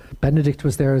 Pope Benedict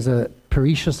was there as a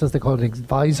Parisius, as they call it,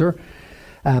 advisor.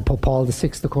 Pope Paul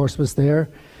VI, of course, was there.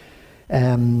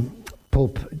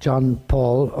 Pope John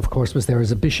Paul, of course, was there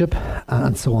as a bishop,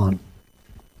 and so on.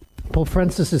 Pope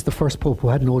Francis is the first pope who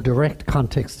had no direct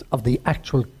context of the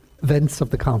actual events of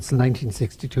the council,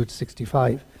 1962 to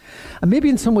 65. And maybe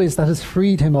in some ways that has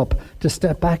freed him up to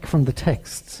step back from the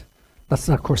texts. That's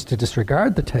not, of course, to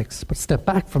disregard the texts, but step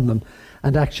back from them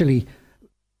and actually.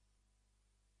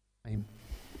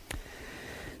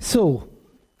 So,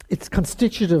 it's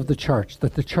constitutive of the church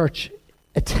that the church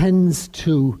attends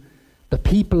to the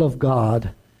people of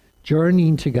God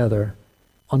journeying together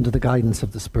under the guidance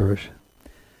of the Spirit.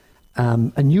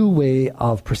 A new way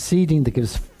of proceeding that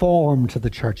gives form to the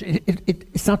church.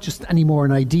 It's not just anymore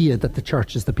an idea that the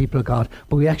church is the people of God,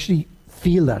 but we actually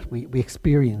feel that, we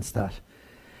experience that.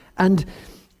 And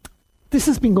this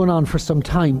has been going on for some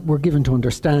time, we're given to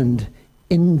understand,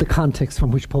 in the context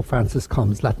from which Pope Francis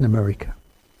comes, Latin America.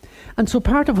 And so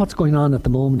part of what's going on at the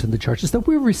moment in the church is that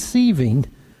we're receiving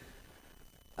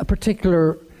a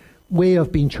particular way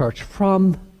of being church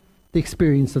from the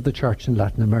experience of the church in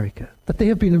Latin America. That they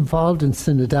have been involved in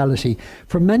synodality.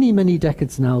 For many, many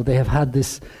decades now, they have had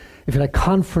this, if you like,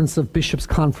 conference of bishops'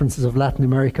 conferences of Latin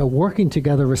America, working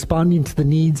together, responding to the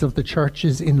needs of the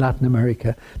churches in Latin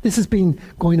America. This has been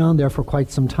going on there for quite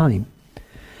some time.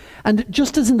 And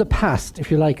just as in the past,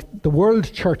 if you like, the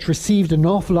world church received an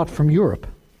awful lot from Europe.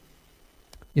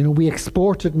 You know, we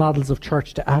exported models of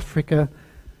church to Africa,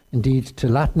 indeed to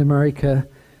Latin America,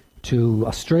 to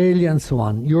Australia and so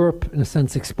on. Europe, in a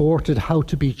sense, exported how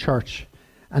to be church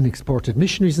and exported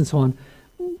missionaries and so on.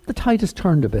 The tide has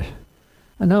turned a bit.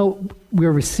 And now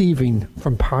we're receiving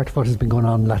from part of what has been going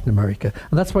on in Latin America.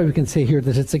 And that's why we can say here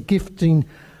that it's a gifting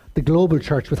the global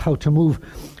church with how to move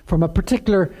from a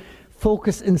particular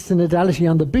focus in synodality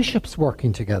on the bishops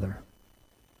working together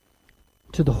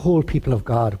to the whole people of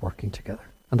God working together.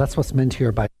 And that's what's meant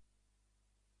here by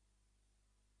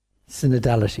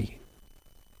synodality.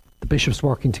 The bishops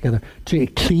working together to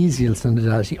ecclesial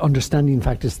synodality, understanding in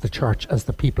fact it's the church as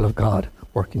the people of God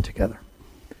working together.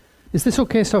 Is this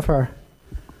okay so far?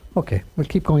 Okay, we'll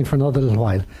keep going for another little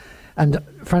while. And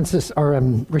Francis, or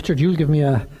Richard, you'll give me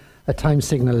a time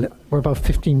signal. We're about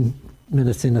 15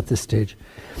 minutes in at this stage.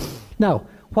 Now,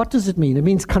 what does it mean? It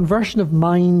means conversion of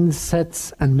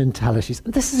mindsets and mentalities.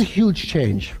 And this is a huge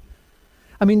change.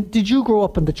 I mean, did you grow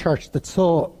up in the church that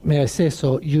saw, may I say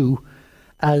so, you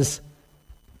as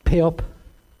pay up,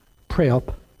 pray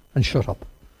up, and shut up?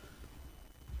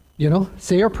 You know,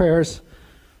 say your prayers,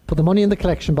 put the money in the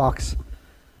collection box,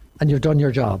 and you've done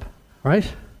your job,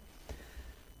 right?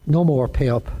 No more pay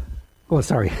up. Oh,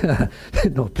 sorry.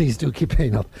 No, please do keep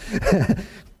paying up.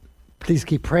 Please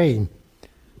keep praying.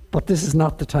 But this is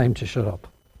not the time to shut up.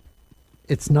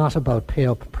 It's not about pay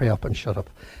up, pray up, and shut up.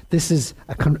 This is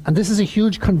a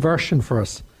huge conversion for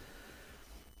us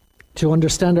to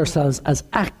understand ourselves as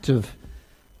active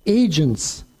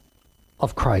agents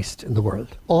of Christ in the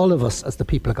world. All of us as the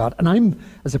people of God. And I'm,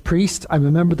 as a priest, I'm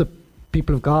a member of the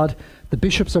people of God. The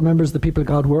bishops are members of the people of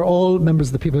God. We're all members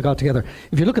of the people of God together.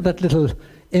 If you look at that little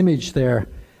image there,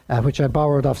 which I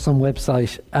borrowed off some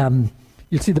website,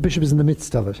 you'll see the bishop is in the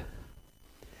midst of it.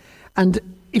 And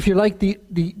if you like,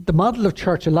 the model of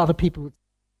church, a lot of people would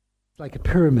like a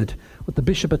pyramid with the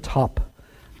bishop at top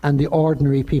and the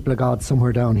ordinary people of God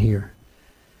somewhere down here.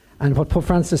 And what Pope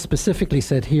Francis specifically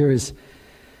said here is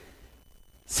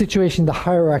situating the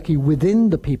hierarchy within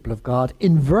the people of God,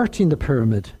 inverting the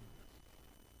pyramid.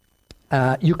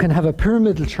 You can have a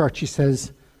pyramidal church, he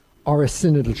says, or a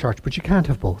synodal church, but you can't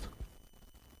have both.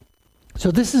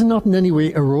 So this is not in any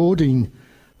way eroding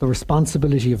the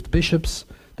responsibility of the bishops,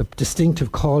 the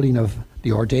distinctive calling of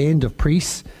the ordained, of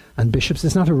priests and bishops.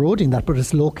 It's not eroding that, but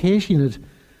it's locating it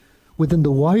within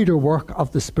the wider work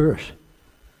of the Spirit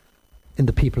in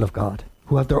the people of God,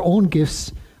 who have their own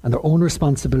gifts and their own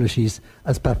responsibilities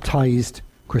as baptized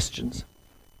Christians.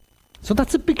 So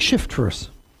that's a big shift for us,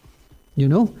 you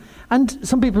know. And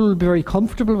some people will be very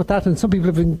comfortable with that, and some people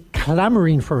have been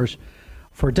clamouring for it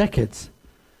for decades.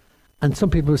 And some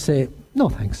people will say, no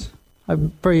thanks.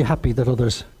 I'm very happy that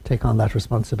others take on that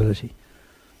responsibility.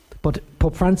 But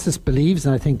Pope Francis believes,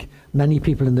 and I think many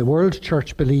people in the world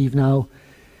church believe now,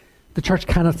 the church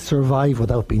cannot survive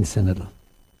without being synodal.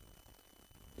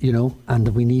 You know, and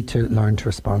we need to learn to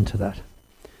respond to that.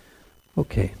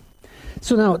 Okay.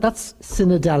 So now that's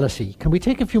synodality. Can we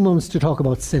take a few moments to talk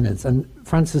about synods? And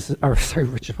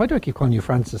Richard, why do I keep calling you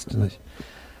Francis tonight?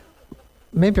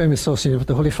 Maybe I'm associated with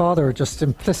the Holy Father, just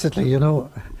implicitly, you know.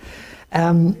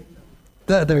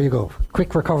 There you go.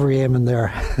 Quick recovery aim in there.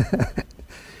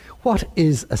 What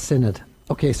is a synod?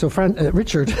 Okay, so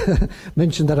Richard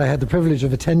mentioned that I had the privilege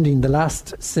of attending the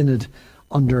last synod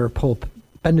under Pope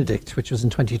Benedict, which was in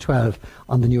 2012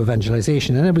 on the new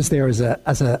evangelization, and I was there as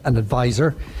an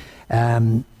advisor.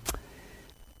 The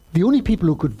only people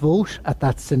who could vote at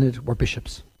that synod were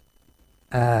bishops.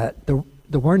 There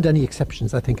weren't any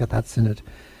exceptions, I think, at that synod.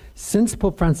 since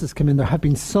Pope Francis came in, there have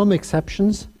been some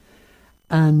exceptions,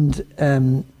 and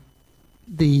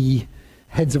the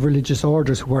heads of religious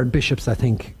orders who are bishops, I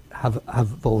think, have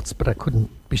votes, but I couldn't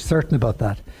be certain about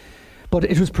that. But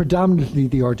it was predominantly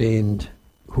the ordained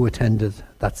who attended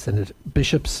that synod,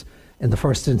 bishops in the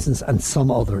first instance and some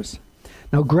others.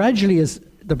 Now, gradually, as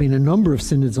there have been a number of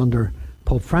synods under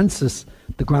Pope Francis,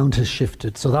 the ground has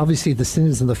shifted. So obviously the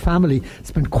synods and the family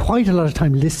spent quite a lot of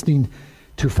time listening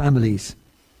to families.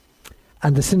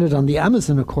 And the synod on the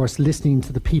Amazon, of course, listening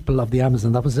to the people of the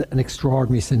Amazon. That was an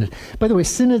extraordinary synod. By the way,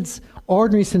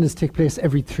 ordinary synods take place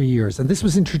every 3 years. And this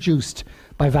was introduced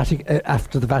by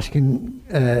after the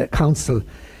Vatican Council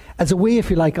as a way,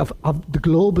 if you like, of the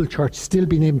global church still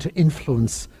being able to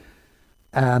influence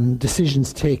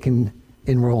decisions taken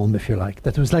in Rome, if you like.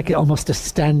 That it was like almost a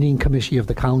standing committee of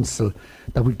the council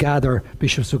that would gather,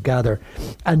 bishops would gather.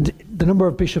 And the number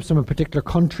of bishops from a particular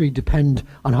country depend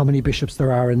on how many bishops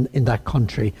there are in that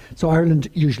country. So Ireland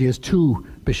usually has 2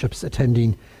 bishops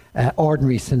attending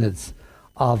ordinary synods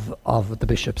of the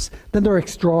bishops. Then there are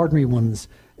extraordinary ones.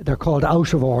 They're called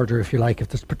out of order, if you like, if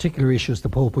there's particular issues the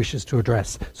Pope wishes to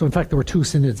address. So in fact there were 2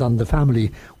 synods on the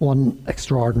family, one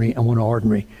extraordinary and one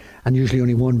ordinary. And usually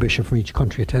only one bishop from each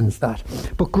country attends that.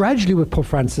 But gradually with Pope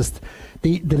Francis,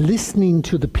 the listening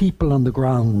to the people on the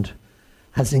ground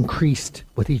has increased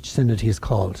with each synod he has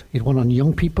called. He had one on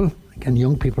young people. Again,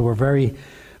 young people were very,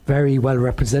 very well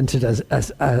represented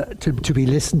as to be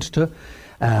listened to.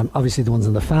 Obviously the ones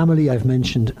in the family I've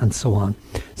mentioned, and so on.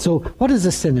 So what is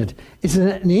a synod? It's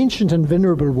an ancient and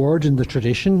venerable word in the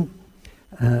tradition.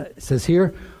 It says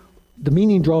here, the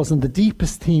meaning draws on the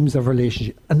deepest themes of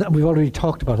relationship. And we've already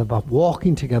talked about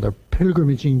walking together,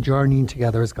 pilgrimaging, journeying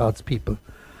together as God's people.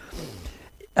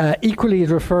 Equally, it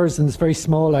refers, and it's very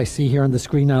small, I see here on the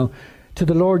screen now, to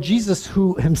the Lord Jesus,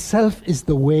 who himself is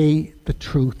the way, the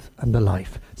truth, and the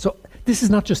life. So this is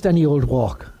not just any old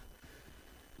walk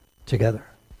together.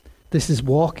 This is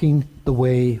walking the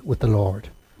way with the Lord,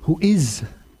 who is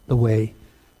the way,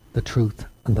 the truth,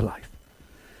 and the life.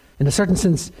 In a certain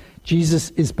sense, Jesus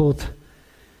is both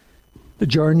the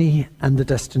journey and the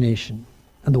destination,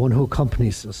 and the one who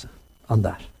accompanies us on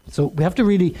that. So we have to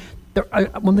really...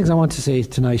 one thing I want to say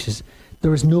tonight is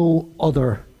there is no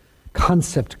other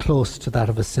concept close to that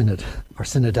of a synod or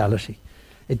synodality.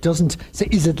 It doesn't say,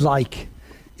 is it like?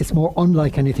 It's more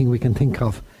unlike anything we can think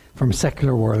of from a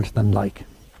secular world than like.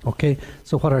 Okay,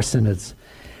 so what are synods?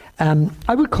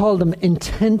 I would call them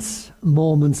intense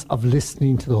moments of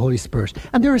listening to the Holy Spirit.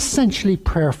 And they're essentially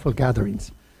prayerful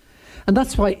gatherings. And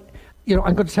that's why,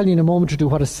 I'm going to tell you in a moment or two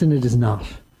what a synod is not.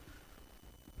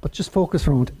 But just focus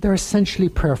for a moment. They're essentially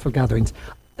prayerful gatherings.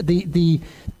 There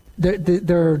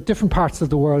are different parts of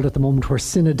the world at the moment where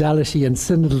synodality and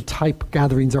synodal type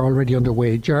gatherings are already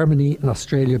underway. Germany and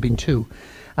Australia being 2.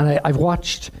 And I've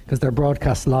watched, because they're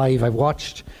broadcast live, I've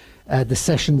watched the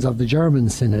sessions of the German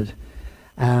synod.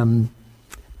 And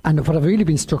what I've really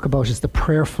been struck about is the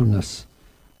prayerfulness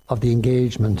of the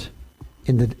engagement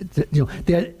in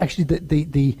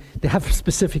they have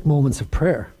specific moments of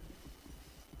prayer,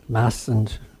 mass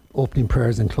and opening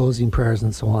prayers and closing prayers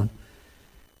and so on.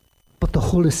 But the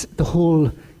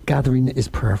whole gathering is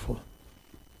prayerful.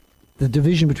 The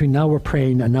division between now we're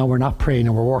praying and now we're not praying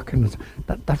and we're working,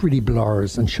 that really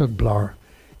blurs and should blur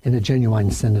in a genuine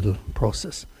synodal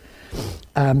process.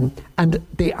 And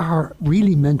they are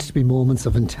really meant to be moments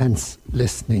of intense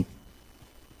listening.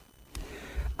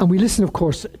 And we listen, of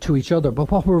course, to each other,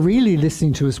 but what we're really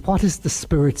listening to is what is the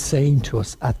Spirit saying to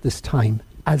us at this time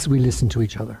as we listen to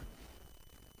each other.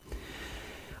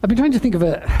 I've been trying to think of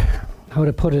how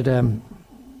to put it, an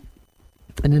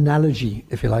analogy,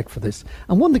 if you like, for this.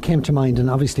 And one that came to mind, and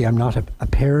obviously I'm not a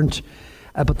parent,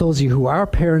 but those of you who are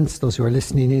parents, those who are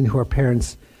listening in who are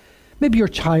parents, maybe your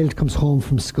child comes home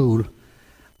from school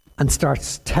and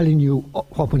starts telling you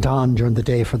what went on during the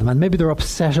day for them. And maybe they're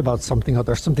upset about something or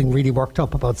there's something really worked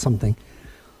up about something.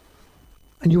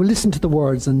 And you listen to the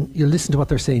words and you listen to what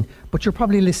they're saying, but you're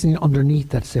probably listening underneath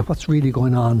that to say, what's really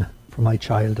going on for my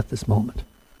child at this moment?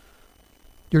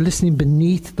 You're listening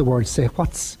beneath the words, say,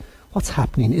 what's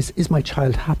happening? Is my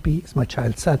child happy? Is my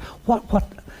child sad? What?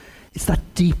 It's that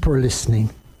deeper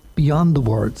listening beyond the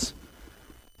words,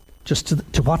 just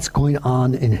to what's going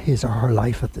on in his or her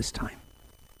life at this time.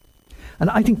 And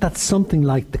I think that's something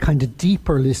like the kind of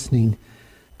deeper listening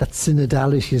that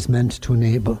synodality is meant to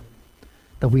enable.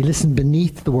 That we listen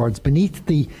beneath the words, beneath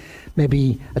the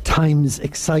maybe at times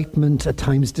excitement, at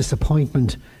times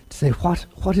disappointment, to say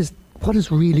what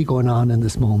is really going on in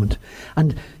this moment.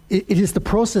 And it is the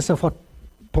process of what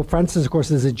Pope Francis, of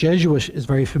course, as a Jesuit, is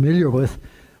very familiar with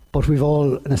but we've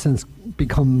all, in a sense,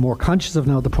 become more conscious of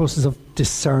now the process of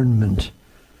discernment,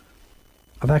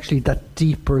 of actually that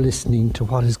deeper listening to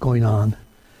what is going on.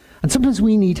 And sometimes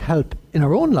we need help in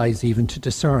our own lives even to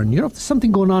discern. You know, if there's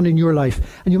something going on in your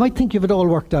life, and you might think you've it all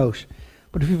worked out,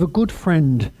 but if you have a good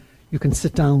friend you can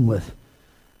sit down with,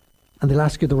 and they'll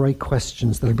ask you the right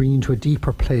questions, they'll bring you into a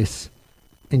deeper place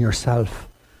in yourself,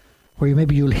 where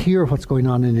maybe you'll hear what's going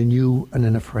on in a new and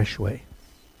in a fresh way.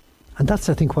 And that's,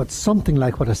 I think, what something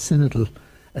like what a synodal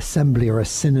assembly or a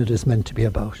synod is meant to be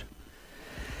about.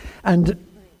 And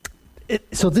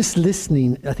so this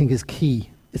listening, I think, is key.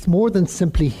 It's more than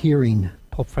simply hearing,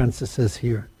 Pope Francis says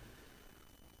here.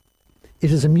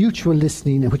 It is a mutual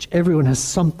listening in which everyone has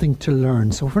something to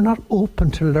learn. So if we're not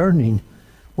open to learning,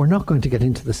 we're not going to get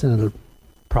into the synodal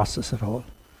process at all.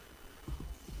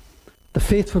 The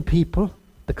faithful people,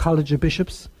 the College of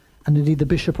Bishops, and indeed the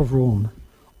Bishop of Rome,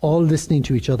 all listening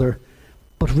to each other,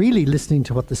 but really listening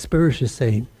to what the Spirit is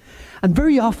saying. And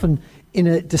very often in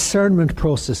a discernment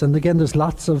process, and again there's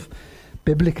lots of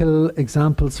biblical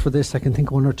examples for this, I can think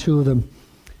of one or two of them,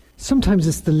 sometimes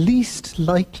it's the least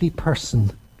likely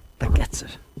person that gets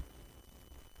it.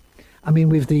 I mean,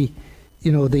 we've in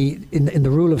the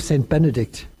rule of Saint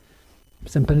Benedict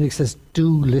says, do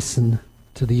listen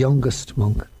to the youngest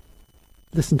monk.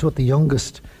 Listen to what the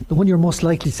one you're most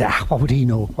likely to say, what would he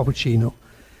know? What would she know?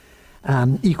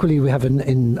 Equally, we have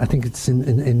I think it's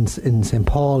in St.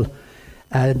 Paul,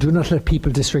 do not let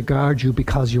people disregard you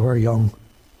because you are young.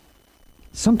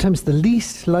 Sometimes the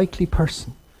least likely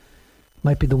person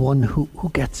might be the one who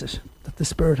gets it, that the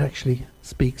Spirit actually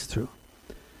speaks through.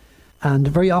 And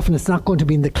very often it's not going to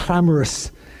be in the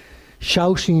clamorous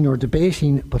shouting or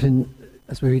debating, but in,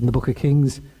 as we read in the Book of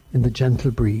Kings, in the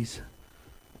gentle breeze.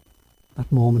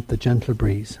 That moment, the gentle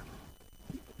breeze.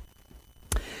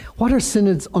 What are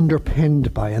synods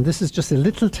underpinned by? And this is just a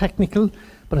little technical,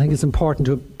 but I think it's important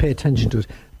to pay attention to it.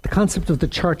 The concept of the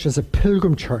church as a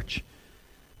pilgrim church,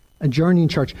 a journeying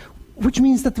church, which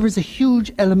means that there is a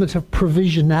huge element of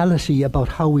provisionality about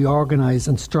how we organise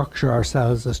and structure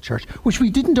ourselves as church, which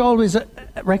we didn't always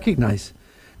recognise.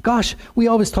 Gosh, we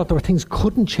always thought there were things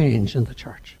couldn't change in the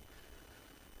church.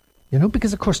 You know,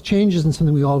 because of course change isn't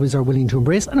something we always are willing to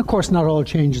embrace, and of course not all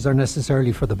changes are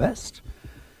necessarily for the best.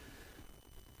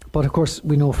 But of course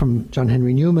we know from John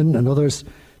Henry Newman and others,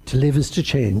 to live is to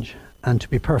change, and to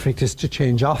be perfect is to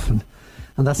change often.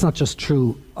 And that's not just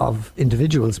true of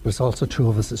individuals, but it's also true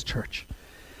of us as church.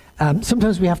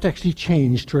 Sometimes we have to actually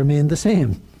change to remain the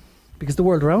same, because the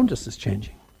world around us is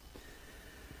changing.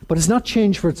 But it's not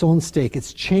change for its own sake,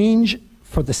 it's change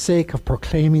for the sake of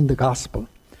proclaiming the gospel.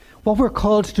 What we're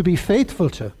called to be faithful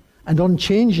to and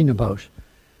unchanging about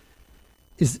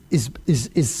is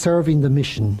serving the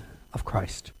mission of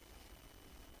Christ.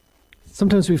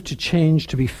 Sometimes we have to change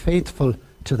to be faithful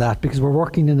to that, because we're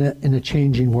working in a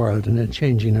changing world, in a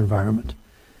changing environment.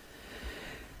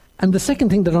 And the second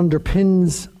thing that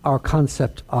underpins our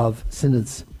concept of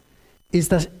synods is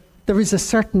that there is a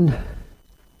certain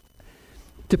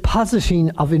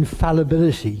depositing of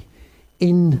infallibility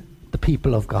in the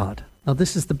people of God. Now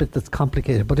this is the bit that's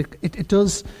complicated, but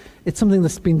it's something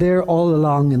that's been there all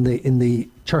along in the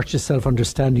church's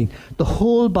self-understanding. The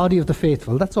whole body of the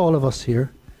faithful, that's all of us here.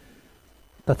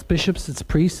 That's bishops, it's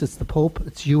priests, it's the Pope,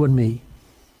 it's you and me,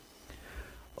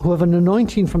 who have an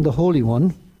anointing from the Holy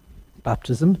One,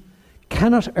 baptism,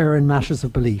 cannot err in matters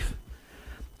of belief.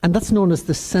 And that's known as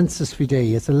the sensus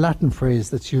fidei. It's a Latin phrase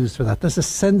that's used for that. There's a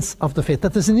sense of the faith,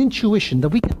 that there's an intuition, that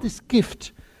we get this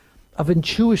gift of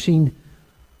intuiting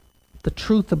the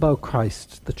truth about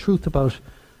Christ, the truth about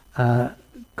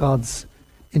God's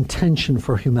intention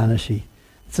for humanity.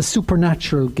 It's a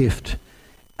supernatural gift.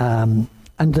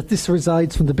 And that this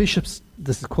resides from the bishops,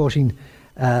 this is quoting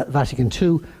Vatican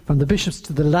II, from the bishops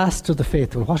to the last of the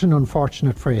faithful. What an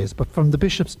unfortunate phrase, but from the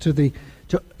bishops to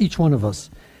each one of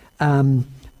us. And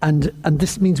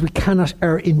this means we cannot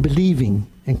err in believing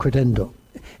in credendo.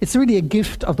 It's really a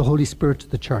gift of the Holy Spirit to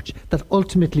the church that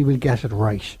ultimately we'll get it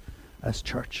right as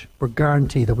church. We're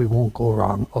guaranteed that we won't go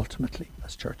wrong ultimately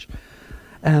as church.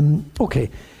 Okay.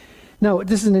 Now,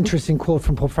 this is an interesting quote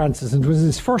from Pope Francis, and it was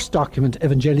his first document,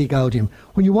 Evangelii Gaudium.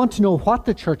 When you want to know what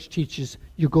the church teaches,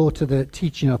 you go to the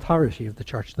teaching authority of the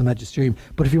church, the magisterium.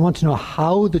 But if you want to know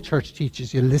how the church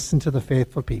teaches, you listen to the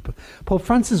faithful people. Pope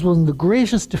Francis was one of the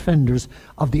greatest defenders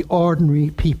of the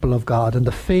ordinary people of God and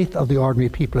the faith of the ordinary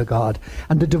people of God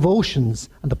and the devotions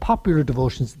and the popular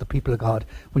devotions of the people of God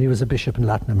when he was a bishop in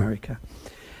Latin America.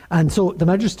 And so the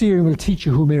magisterium will teach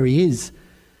you who Mary is,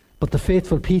 but the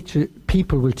faithful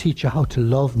people will teach you how to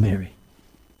love Mary.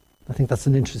 I think that's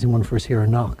an interesting one for us here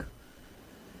in Knock.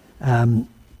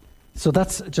 So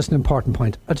that's just an important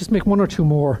point. I'll just make one or two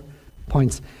more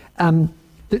points.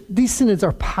 These synods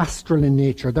are pastoral in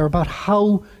nature. They're about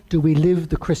how do we live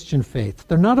the Christian faith.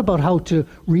 They're not about how to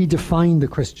redefine the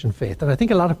Christian faith. And I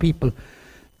think a lot of people,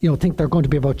 think they're going to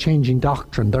be about changing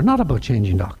doctrine. They're not about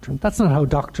changing doctrine. That's not how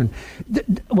doctrine...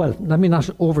 Well, let me not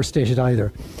overstate it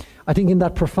either. I think in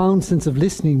that profound sense of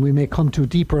listening, we may come to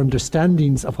deeper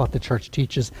understandings of what the church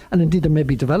teaches, and indeed there may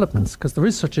be developments, because there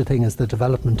is such a thing as the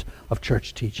development of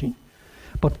church teaching.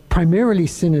 But primarily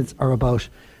synods are about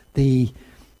the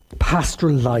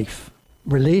pastoral life,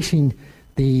 relating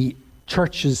the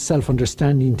church's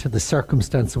self-understanding to the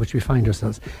circumstance in which we find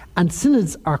ourselves. And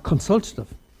synods are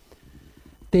consultative.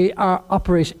 They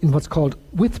operate in what's called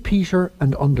with Peter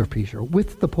and under Peter,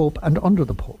 with the Pope and under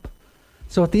the Pope.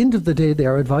 So at the end of the day, they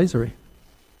are advisory.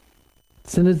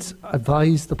 Synods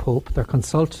advise the Pope, they're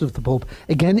consultative of the Pope.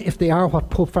 Again, if they are what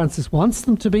Pope Francis wants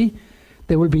them to be,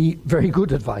 they will be very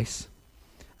good advice.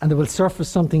 And they will surface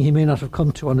something he may not have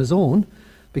come to on his own,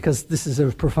 because this is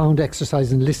a profound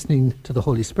exercise in listening to the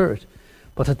Holy Spirit.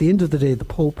 But at the end of the day, the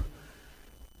Pope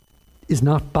is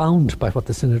not bound by what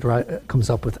the Synod comes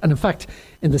up with. And in fact,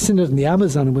 in the Synod in the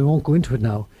Amazon, and we won't go into it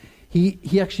now,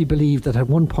 he actually believed that at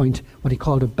one point what he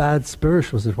called a bad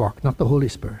spirit was at work, not the Holy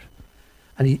Spirit.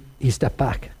 And he stepped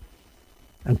back.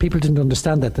 And people didn't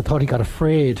understand that. They thought he got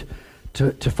afraid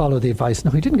to follow the advice.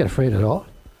 No, he didn't get afraid at all.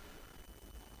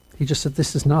 He just said,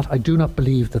 I do not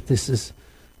believe that this is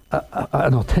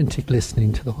an authentic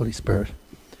listening to the Holy Spirit.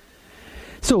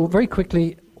 So, very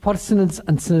quickly, what synods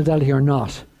and synodality are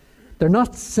not. They're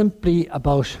not simply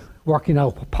about working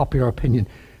out popular opinion.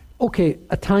 Okay,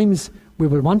 at times we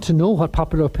will want to know what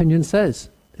popular opinion says.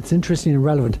 It's interesting and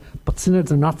relevant, but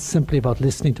synods are not simply about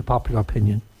listening to popular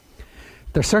opinion.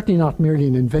 They're certainly not merely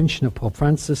an invention of Pope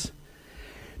Francis.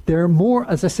 They're more,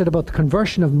 as I said, about the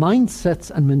conversion of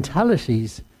mindsets and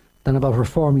mentalities than about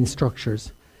reforming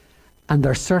structures. And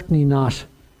they're certainly not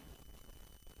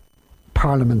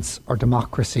parliaments or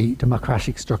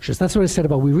democratic structures. That's what I said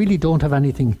about we really don't have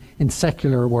anything in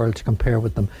secular world to compare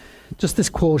with them. Just this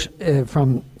quote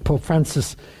from Pope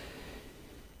Francis.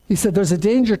 He said, "There's a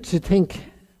danger to think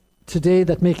today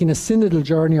that making a synodal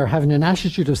journey or having an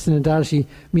attitude of synodality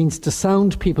means to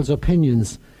sound people's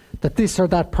opinions, that this or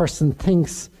that person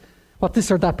thinks, what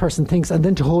this or that person thinks, and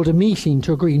then to hold a meeting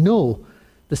to agree. No,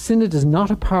 the synod is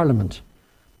not a parliament.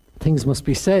 Things must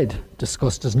be said,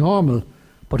 discussed as normal,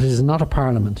 but it is not a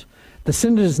parliament. The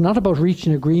synod is not about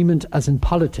reaching agreement as in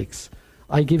politics.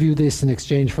 I give you this in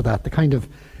exchange for that, the kind of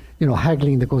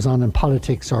haggling that goes on in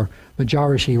politics or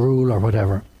majority rule or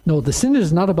whatever. No, the synod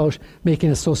is not about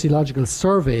making a sociological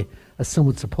survey, as some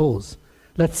would suppose.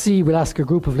 Let's see, we'll ask a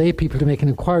group of lay people to make an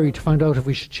inquiry to find out if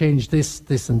we should change this,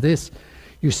 this and this.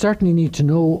 You certainly need to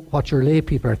know what your lay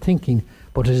people are thinking,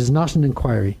 but it is not an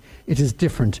inquiry. It is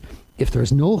different. If there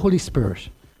is no Holy Spirit,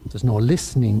 there's no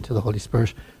listening to the Holy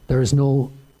Spirit, there is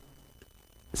no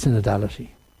synodality.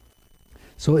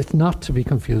 So it's not to be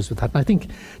confused with that. And I think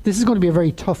this is going to be a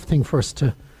very tough thing for us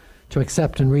to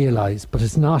accept and realise, but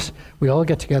it's not, we all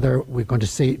get together, we're going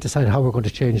to decide how we're going to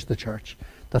change the church.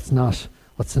 That's not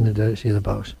what synodality is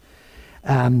about.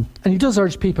 And he does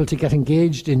urge people to get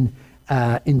engaged in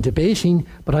debating,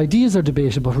 but ideas are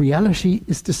debated, but reality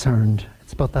is discerned.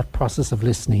 It's about that process of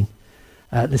listening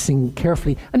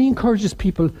carefully. And he encourages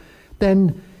people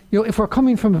then, if we're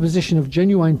coming from a position of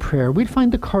genuine prayer, we'll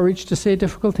find the courage to say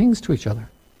difficult things to each other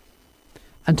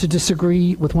and to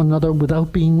disagree with one another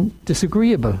without being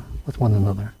disagreeable with one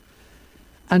another,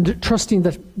 and trusting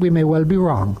that we may well be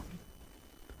wrong,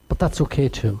 but that's okay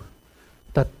too.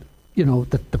 That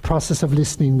that the process of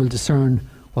listening will discern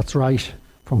what's right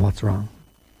from what's wrong.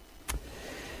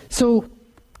 So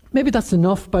maybe that's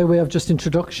enough by way of just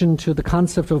introduction to the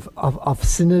concept of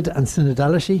synod and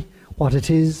synodality, what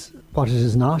it is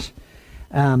not.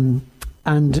 And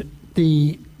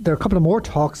there are a couple of more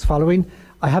talks following.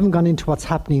 I haven't gone into what's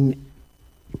happening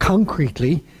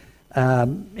concretely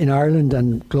in Ireland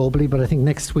and globally, but I think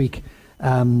next week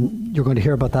you're going to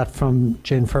hear about that from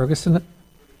Jane Ferguson.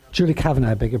 Julie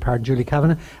Kavanagh, I beg your pardon, Julie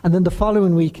Kavanagh. And then the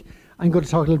following week, I'm going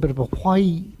to talk a little bit about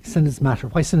why synods matter,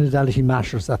 why synodality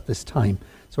matters at this time.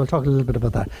 So I'll talk a little bit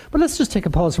about that. But let's just take a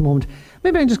pause for a moment.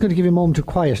 Maybe I'm just going to give you a moment of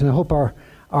quiet, and I hope our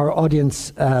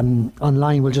audience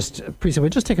online will just appreciate. We'll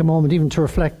just take a moment even to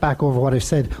reflect back over what I've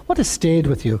said. What has stayed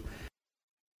with you?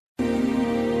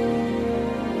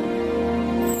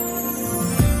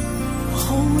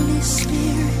 Holy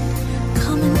Spirit,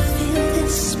 come and fill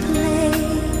this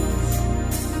place.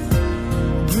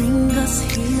 Bring us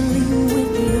healing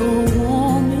with your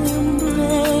warm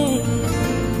embrace.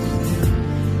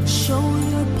 Show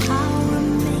your power,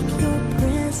 make your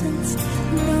presence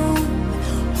known.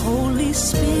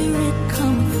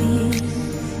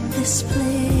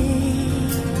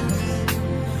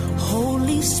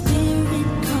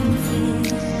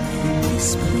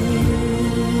 this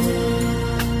place.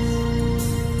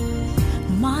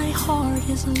 My heart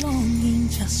is longing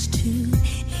just to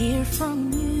hear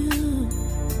from you.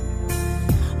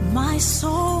 My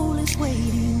soul is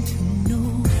waiting to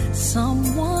know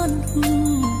someone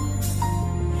who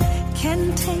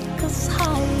can take us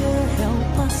higher,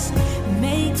 help us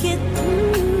make it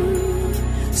through.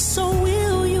 So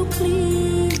will you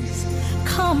please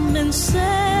come and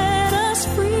set us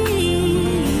free?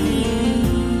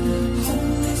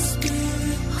 Holy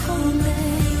Spirit, come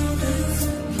fill this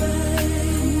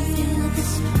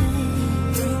place.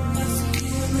 Bring us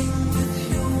healing with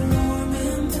your warm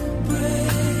embrace.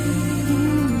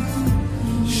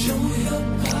 Show your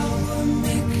power,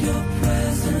 make your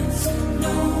presence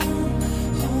known.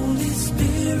 Holy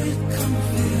Spirit, come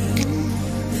fill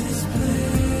this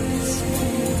place.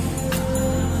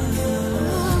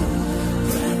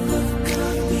 Breath of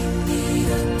God, we need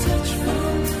a touch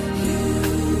from you.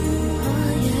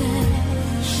 Oh, yeah.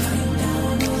 Shine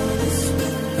down on us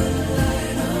with the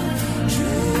light of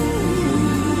truth.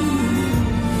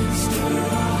 Stir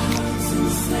our hearts and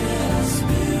set our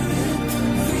spirit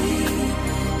free.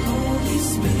 Holy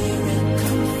Spirit,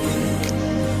 come fill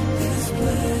this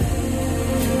place.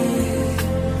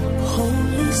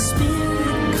 Holy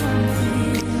Spirit, come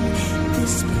fill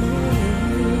this place.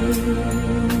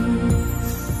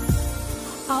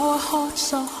 Our hearts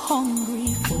are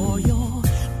hungry for your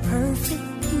perfect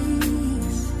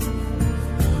peace.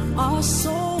 Our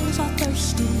souls are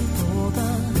thirsty for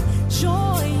the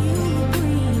joy you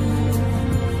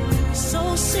bring.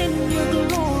 So send your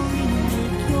glory,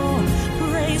 make your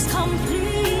praise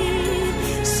complete.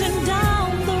 Send down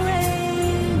the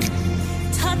rain,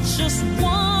 touch us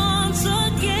once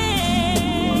again.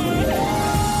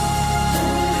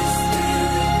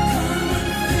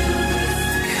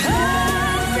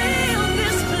 Come fill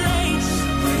this place.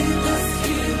 Bring us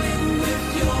healing with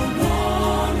your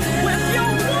warm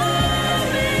embrace.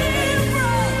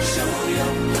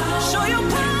 Show your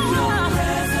power,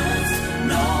 presence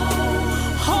known.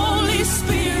 Holy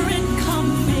Spirit, come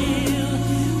fill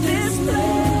this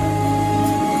place.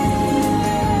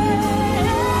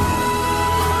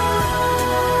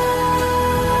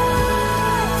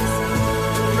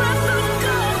 Breath of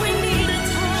God, we need a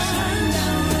touch. Shine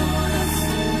down on us,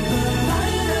 the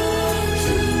light of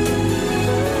truth.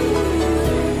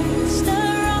 Stir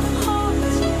our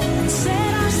hearts and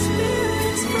set our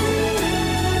spirits free.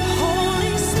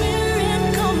 Holy Spirit,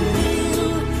 come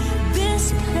fill this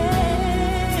place.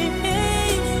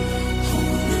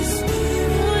 Holy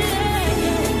Spirit,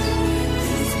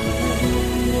 this place.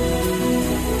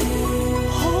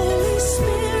 Holy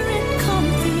Spirit, come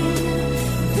fill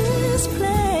this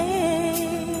place.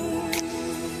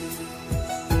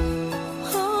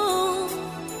 Oh,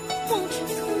 won't you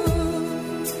come?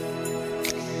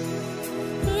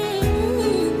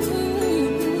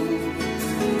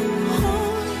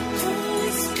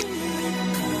 Holy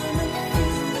Spirit, come and fill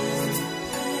this place.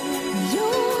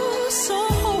 You're so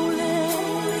holy.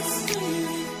 Holy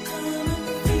Spirit, come and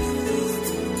fill this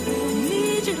place.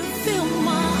 Need you to fill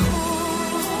my heart.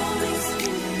 Holy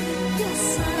Spirit, yes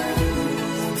I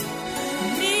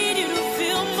need you to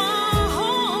fill my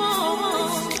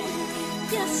heart.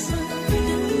 Yes I do.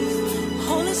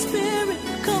 Holy Spirit,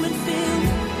 come and fill.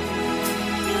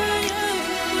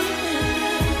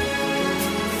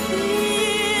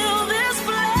 Fill this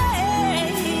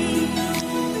place.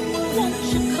 Won't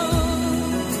you come?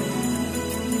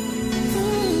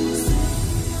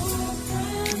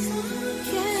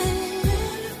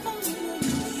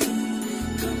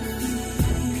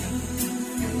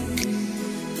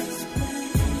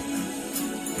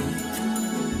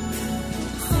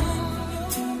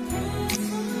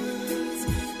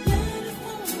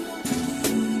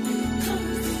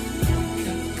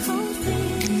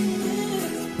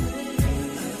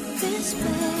 This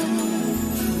place.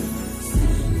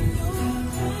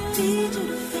 Need you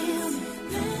to feel me.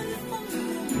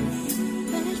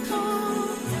 Let it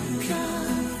come,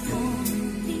 God, for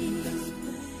me.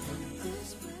 This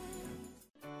place.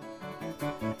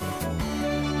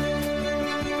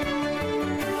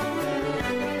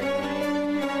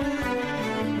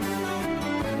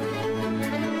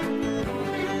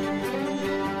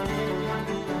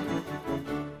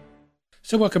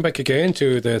 So welcome back again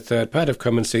to the third part of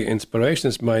Come and See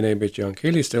Inspirations. My name is John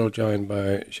Keeley, still joined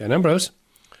by Shane Ambrose.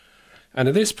 And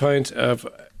at this point of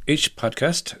each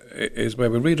podcast is where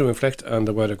we read and reflect on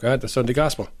the Word of God, the Sunday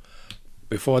Gospel.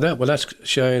 Before that, we'll ask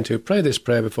Shane to pray this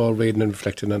prayer before reading and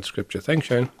reflecting on Scripture. Thanks,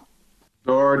 Shane.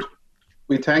 Lord,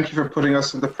 we thank you for putting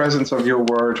us in the presence of your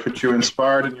word, which you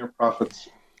inspired in your prophets.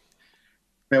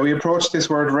 May we approach this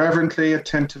word reverently,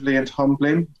 attentively, and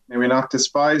humbly. May we not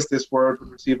despise this word, but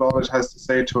receive all it has to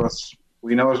say to us.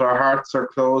 We know that our hearts are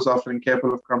closed, often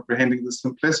incapable of comprehending the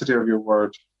simplicity of your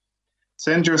word.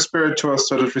 Send your Spirit to us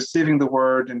so that receiving the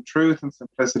word in truth and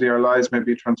simplicity, our lives may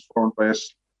be transformed by it.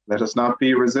 Let us not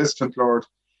be resistant, Lord.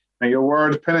 May your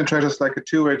word penetrate us like a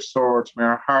two-edged sword. May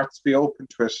our hearts be open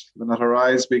to it. Let not our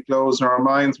eyes be closed nor our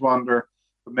minds wander,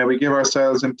 but may we give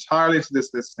ourselves entirely to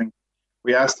this listening.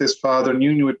 We ask this, Father, in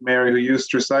union with Mary, who used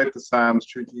to recite the Psalms,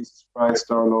 through Jesus Christ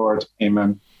our Lord.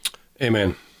 Amen.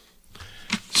 Amen.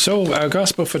 So our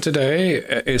gospel for today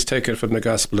is taken from the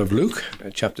Gospel of Luke,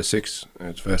 chapter 6,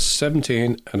 it's verse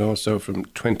 17, and also from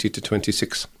 20 to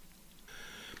 26.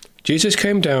 Jesus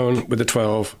came down with the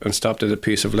 12 and stopped at a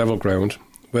piece of level ground,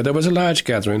 where there was a large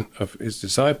gathering of his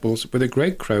disciples with a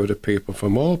great crowd of people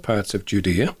from all parts of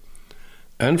Judea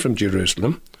and from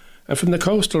Jerusalem, and from the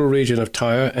coastal region of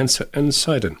Tyre and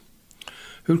Sidon,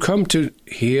 who'd come to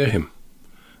hear him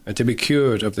and to be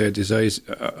cured of their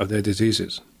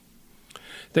diseases.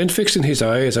 Then fixing his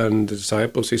eyes on the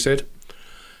disciples, he said,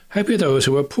 "Happy are those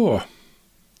who are poor.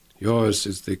 Yours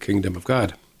is the kingdom of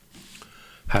God.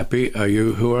 Happy are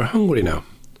you who are hungry now.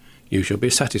 You shall be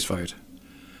satisfied.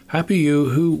 Happy you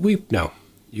who weep now.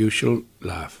 You shall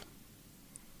laugh.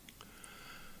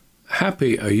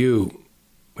 Happy are you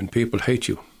when people hate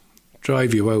you,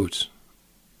 drive you out,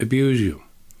 abuse you,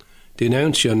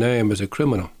 denounce your name as a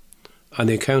criminal on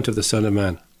the account of the Son of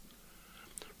Man.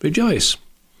 Rejoice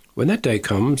when that day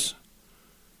comes,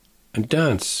 and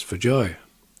dance for joy,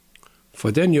 for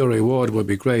then your reward will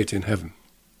be great in heaven.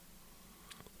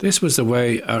 This was the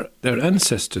way their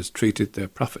ancestors treated their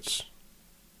prophets.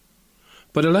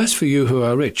 But alas for you who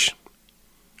are rich,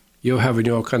 you have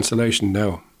your consolation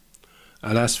now.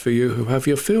 Alas for you who have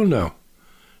your fill now,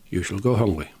 you shall go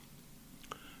hungry.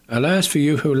 Alas for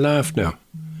you who laugh now,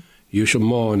 you shall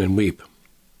mourn and weep.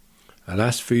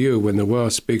 Alas for you when the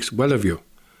world speaks well of you.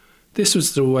 This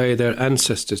was the way their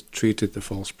ancestors treated the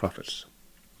false prophets."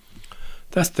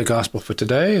 That's the gospel for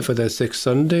today, for the sixth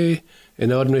Sunday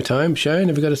in Ordinary Time. Shane,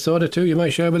 have you got a thought or two you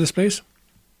might share with us, please?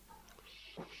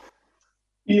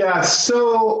 Yeah,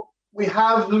 so we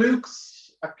have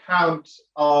Luke's account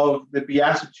of the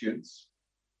Beatitudes.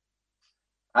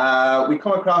 We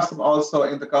come across them also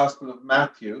in the Gospel of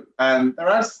Matthew, and there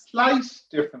are slight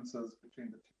differences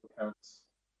between the two accounts.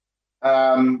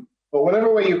 But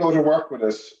whatever way you go to work with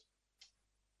it,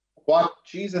 what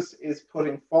Jesus is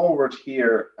putting forward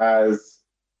here as,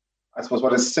 I suppose,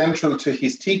 what is central to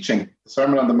his teaching, the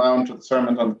Sermon on the Mount or the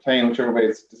Sermon on the Plain, whichever way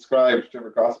it's described,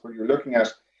 whichever gospel you're looking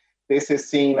at, this is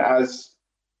seen as,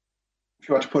 if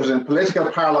you want to put it in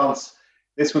political parlance,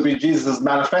 this would be Jesus'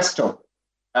 manifesto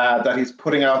that he's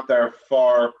putting out there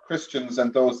for Christians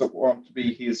and those that want to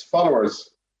be his followers.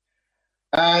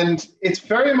 And it's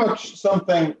very much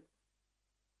something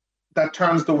that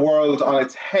turns the world on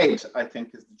its head, I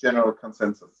think, is the general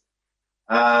consensus.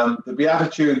 The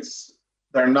Beatitudes,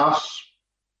 they're not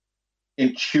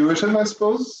intuitive, I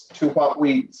suppose, to what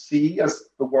we see as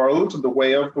the world and the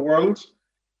way of the world.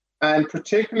 And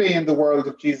particularly in the world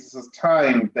of Jesus'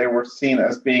 time, they were seen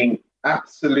as being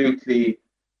absolutely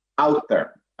out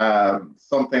there,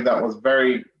 something that was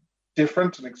very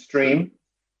different and extreme.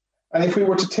 And if we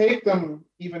were to take them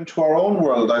even to our own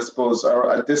world, I suppose, or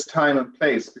at this time and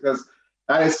place, because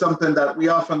that is something that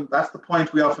that's the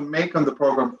point we often make on the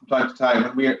program from time to time.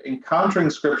 When we're encountering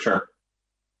scripture,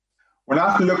 we're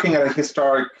not looking at a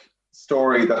historic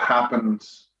story that happened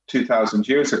 2,000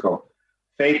 years ago.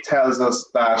 Faith tells us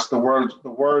that the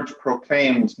word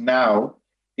proclaimed now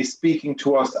is speaking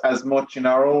to us as much in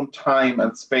our own time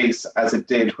and space as it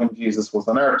did when Jesus was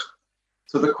on earth.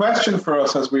 So the question for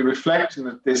us as we reflect on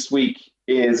it this week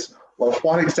is, well,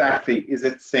 what exactly is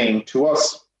it saying to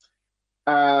us?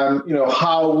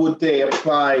 How would they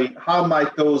apply? How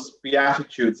might those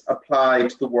Beatitudes apply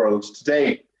to the world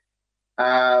today?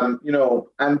 And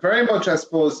very much, I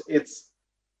suppose, it's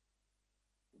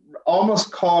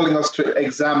almost calling us to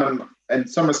examine, in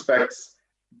some respects,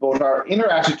 both our inner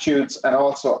attitudes and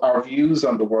also our views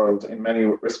on the world in many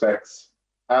respects.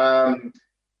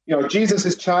 Jesus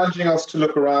is challenging us to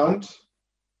look around,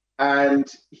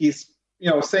 and he's,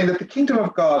 saying that the kingdom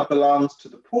of God belongs to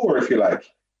the poor, if you like.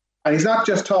 And he's not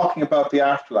just talking about the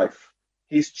afterlife.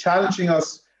 He's challenging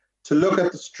us to look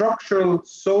at the structural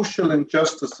social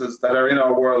injustices that are in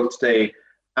our world today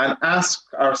and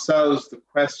ask ourselves the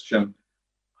question,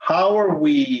 how are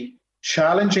we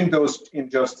challenging those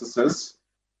injustices,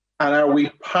 and are we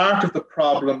part of the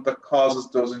problem that causes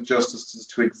those injustices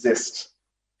to exist?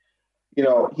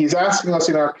 He's asking us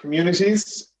in our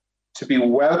communities to be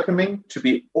welcoming, to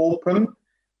be open,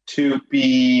 to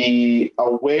be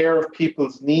aware of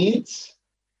people's needs,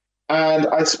 and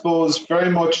I suppose very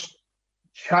much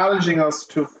challenging us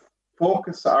to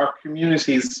focus our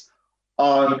communities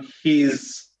on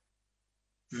his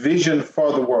vision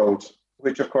for the world,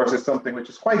 which of course is something which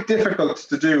is quite difficult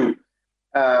to do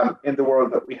in the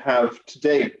world that we have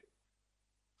today.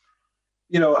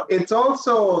 It's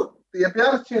also, the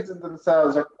Beatitudes in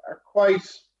themselves are quite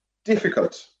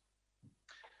difficult.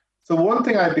 So one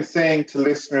thing I'd be saying to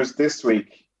listeners this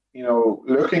week,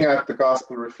 looking at the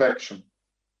gospel reflection,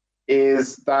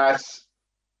 is that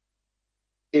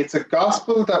it's a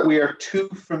gospel that we are too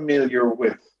familiar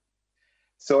with.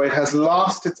 So it has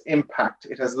lost its impact.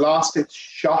 It has lost its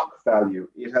shock value.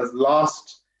 It has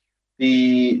lost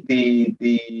the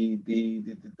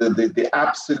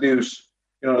absolute,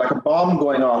 like a bomb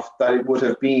going off that it would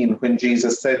have been when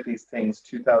Jesus said these things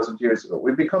 2,000 years ago.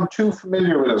 We've become too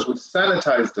familiar with it. We've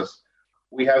sanitized it.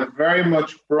 We have very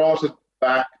much brought it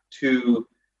back to,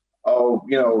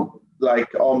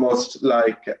 like almost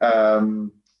like, the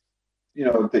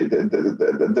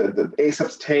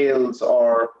Aesop's tales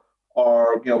or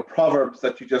proverbs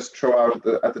that you just throw out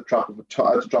at the drop of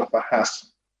a hat.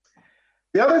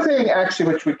 The other thing,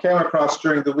 actually, which we came across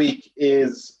during the week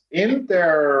is in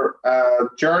their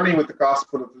journey with the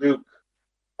Gospel of Luke,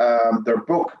 their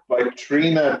book by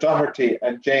Trina Doherty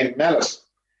and Jane Mellett.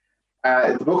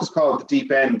 The book is called The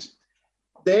Deep End.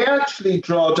 They actually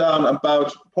draw down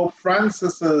about Pope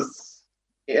Francis's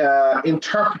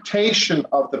interpretation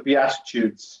of the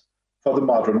Beatitudes for the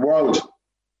modern world.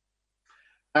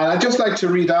 And I'd just like to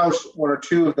read out one or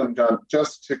two of them, John,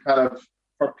 just to kind of,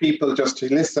 for people just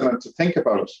to listen and to think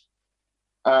about it.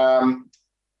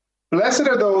 Blessed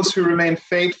are those who remain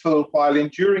faithful while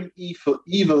enduring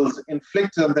evils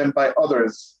inflicted on them by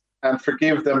others and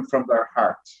forgive them from their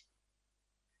heart.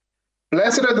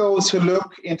 Blessed are those who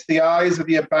look into the eyes of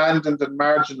the abandoned and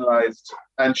marginalized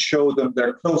and show them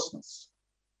their closeness.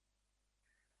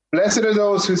 Blessed are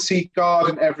those who seek God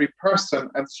in every person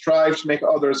and strive to make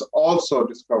others also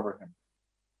discover him.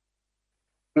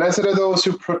 Blessed are those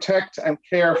who protect and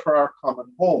care for our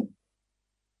common home.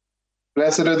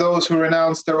 Blessed are those who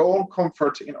renounce their own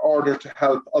comfort in order to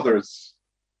help others.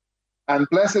 And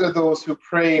blessed are those who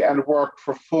pray and work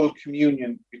for full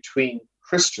communion between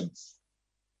Christians.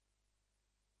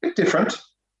 A bit different,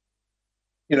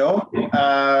 a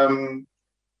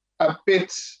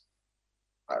bit,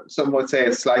 some would say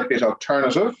a slight bit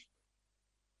alternative.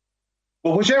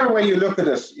 But whichever way you look at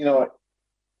it,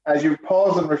 as you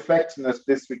pause and reflect on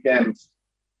this weekend,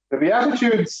 the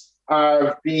Beatitudes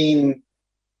have been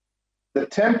the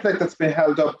template that's been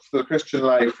held up for the Christian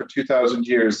life for 2,000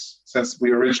 years since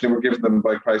we originally were given them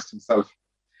by Christ himself.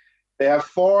 They have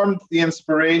formed the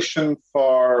inspiration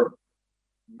for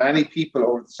many people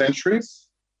over the centuries,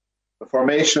 the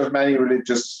formation of many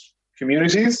religious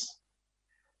communities.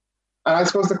 And I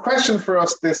suppose the question for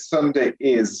us this Sunday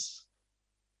is,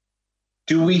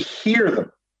 do we hear them?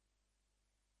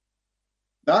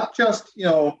 Not just,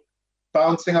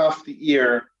 bouncing off the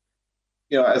ear,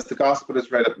 as the gospel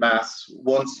is read at Mass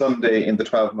one Sunday in the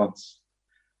 12 months.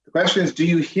 The question is, do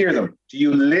you hear them? Do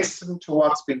you listen to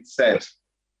what's been said?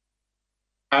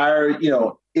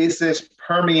 Is it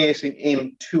permeating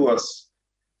into us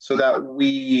so that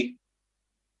we,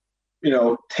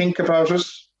 think about it,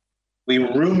 we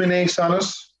ruminate on it?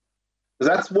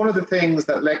 Because that's one of the things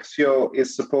that Lectio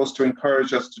is supposed to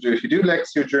encourage us to do. If you do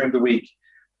Lectio during the week,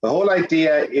 the whole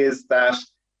idea is that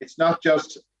it's not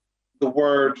just the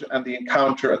word and the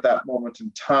encounter at that moment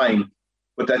in time,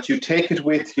 but that you take it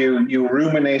with you, you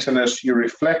ruminate on it, you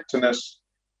reflect on it,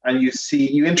 and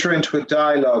you enter into a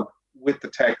dialogue with the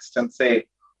text and say,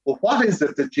 well, what is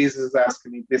it that Jesus is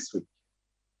asking me this week?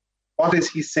 What is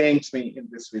he saying to me in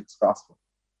this week's gospel?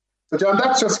 So, John,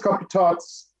 that's just a couple of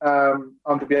thoughts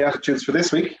on the Beatitudes for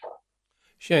this week.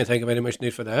 Shane, thank you very much,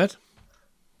 Nate, for that.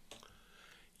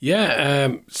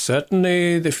 Yeah,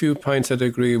 certainly the few points I'd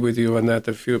agree with you on that,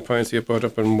 the few points you brought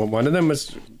up, and one of them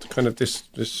was kind of this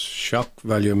shock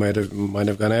value might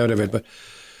have gone out of it. But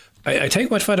I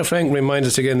take what Father Frank reminds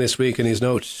us again this week in his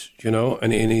notes,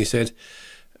 and he said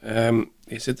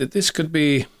that this could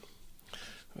be,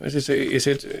 what does he say? He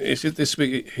said this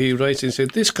week, he writes, he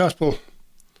said, this gospel,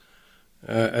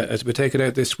 as we take it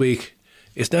out this week,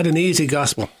 it's not an easy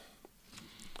gospel,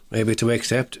 maybe to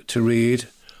accept, to read,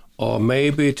 or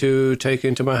maybe to take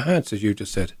into my hands, as you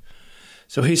just said.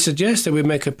 So he suggests that we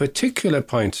make a particular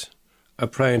point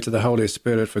of praying to the Holy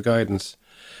Spirit for guidance.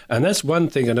 And that's one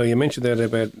thing. I know you mentioned that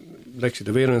about Lectio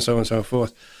Divina and so on and so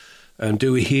forth. And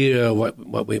do we hear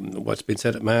what's been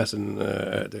said at Mass, and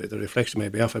the reflection may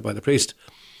be offered by the priest?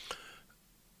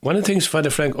 one of the things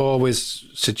Father Frank always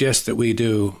suggests that we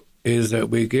do is that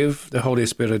we give the Holy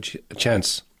Spirit a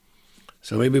chance.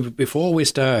 So maybe before we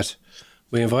start,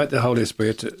 we invite the Holy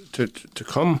Spirit to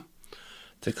come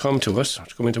to us,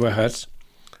 to come into our hearts,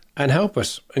 and help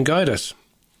us and guide us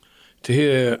to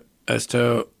hear as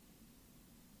to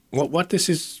what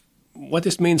this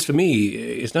means for me.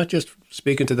 It's not just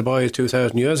speaking to the boys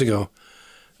 2,000 years ago.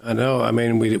 I know, I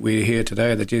mean, we hear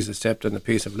today that Jesus stepped on a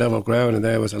piece of level ground and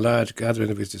there was a large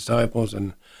gathering of his disciples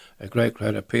and a great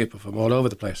crowd of people from all over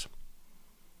the place.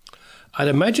 I'd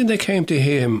imagine they came to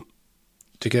hear him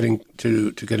to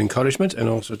get encouragement and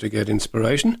also to get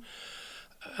inspiration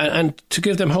and to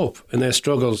give them hope in their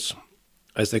struggles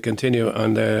as they continue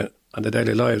on their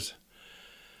daily lives.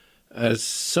 As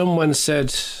someone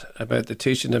said about the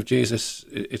teaching of Jesus,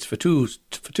 it's for two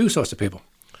sorts of people.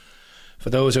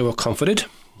 For those who are comforted,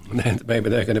 then maybe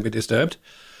they're going to be disturbed.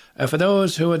 And for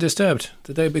those who are disturbed,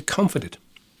 that they be comforted.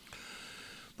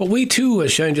 But we too,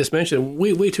 as Shane just mentioned,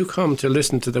 we too come to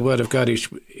listen to the Word of God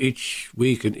each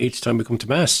week and each time we come to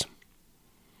Mass.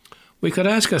 We could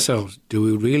ask ourselves, do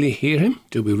we really hear him?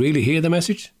 Do we really hear the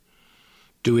message?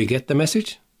 Do we get the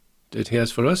message that he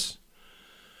has for us?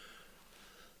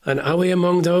 And are we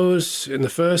among those in the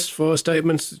first four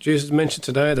statements that Jesus mentioned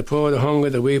today, the poor, the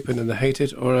hungry, the weeping and the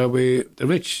hated? Or are we the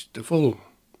rich, the full,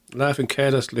 laughing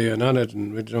carelessly and honoured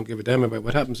and we don't give a damn about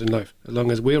what happens in life as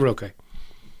long as we're okay?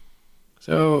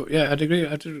 So, yeah, I'd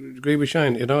agree with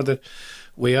Shane, that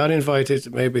we are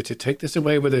invited maybe to take this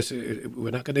away with us. We're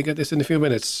not going to get this in a few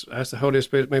minutes. Ask the Holy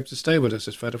Spirit maybe to stay with us,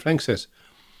 as Father Frank says,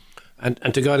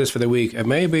 and to guide us for the week. And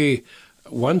maybe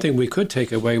one thing we could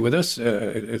take away with us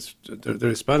is the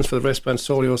response for the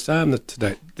responsorial psalm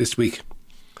this week.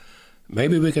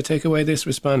 Maybe we could take away this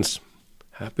response.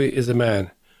 Happy is the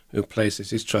man who places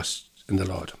his trust in the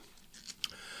Lord.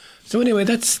 So anyway,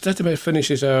 that about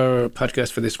finishes our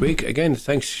podcast for this week. Again,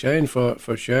 thanks, Shane, for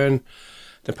sharing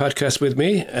the podcast with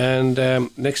me. And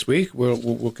next week,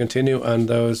 we'll continue on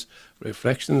those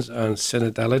reflections on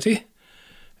synodality.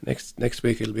 Next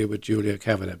week, it'll be with Julia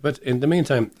Kavanagh. But in the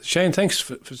meantime, Shane, thanks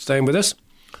for staying with us.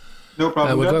 No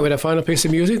problem. We'll go with a final piece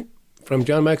of music from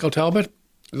John Michael Talbot,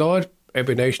 Lord,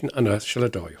 every nation on earth shall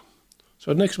adore you.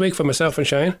 So next week, for myself and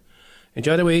Shane,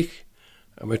 enjoy the week,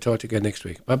 and we'll talk to you again next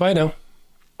week. Bye-bye now.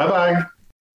 Bye-bye.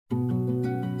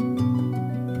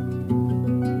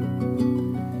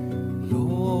 Lord,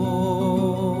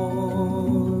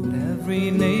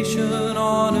 every nation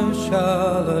on earth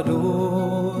shall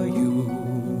adore you.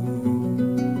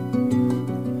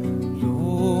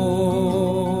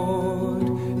 Lord,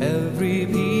 every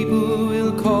people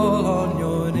will call on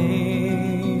your name.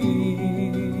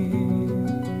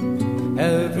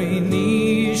 Every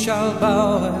knee shall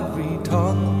bow, every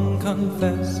tongue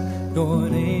confess your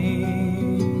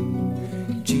name,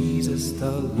 Jesus the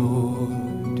Lord.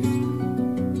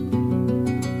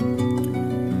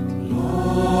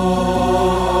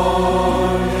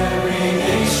 Lord, every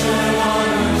nation on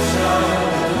earth shall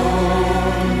adore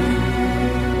you.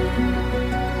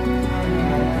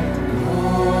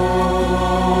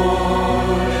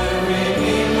 Lord, every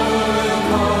people will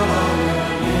call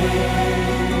on your name.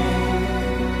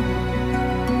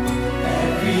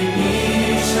 Every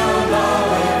knee shall bow.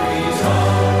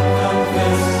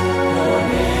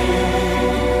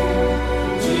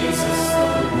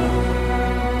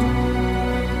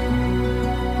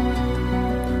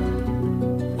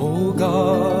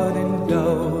 God,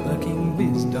 endow the King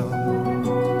wisdom.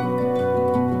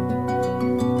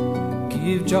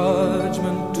 Give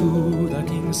judgment to the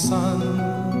King's Son.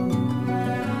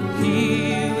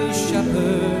 He will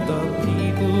shepherd the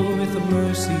people with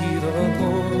mercy, the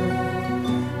poor,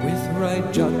 with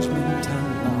right judgment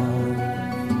and love.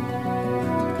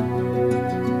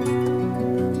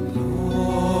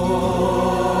 Lord,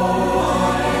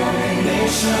 every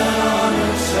nation on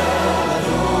earth shall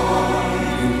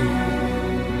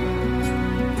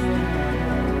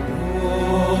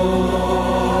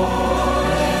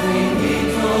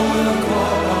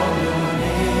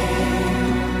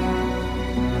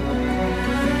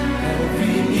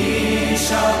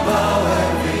shall bow,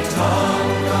 every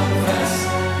tongue confess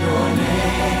your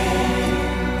name,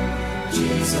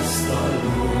 Jesus the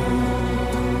Lord.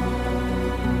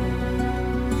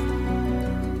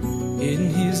 In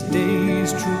his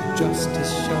days true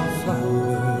justice shall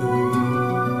flower,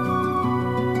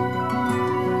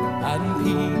 and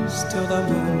peace till the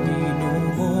moon be no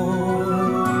more.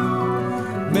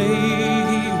 May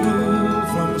he rule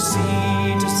from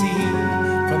sea to sea,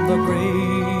 from the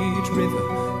great river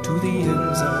to the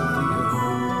ends of the earth.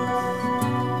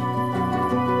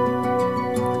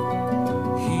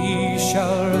 He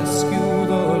shall rescue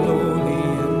the lowly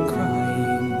and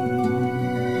crying,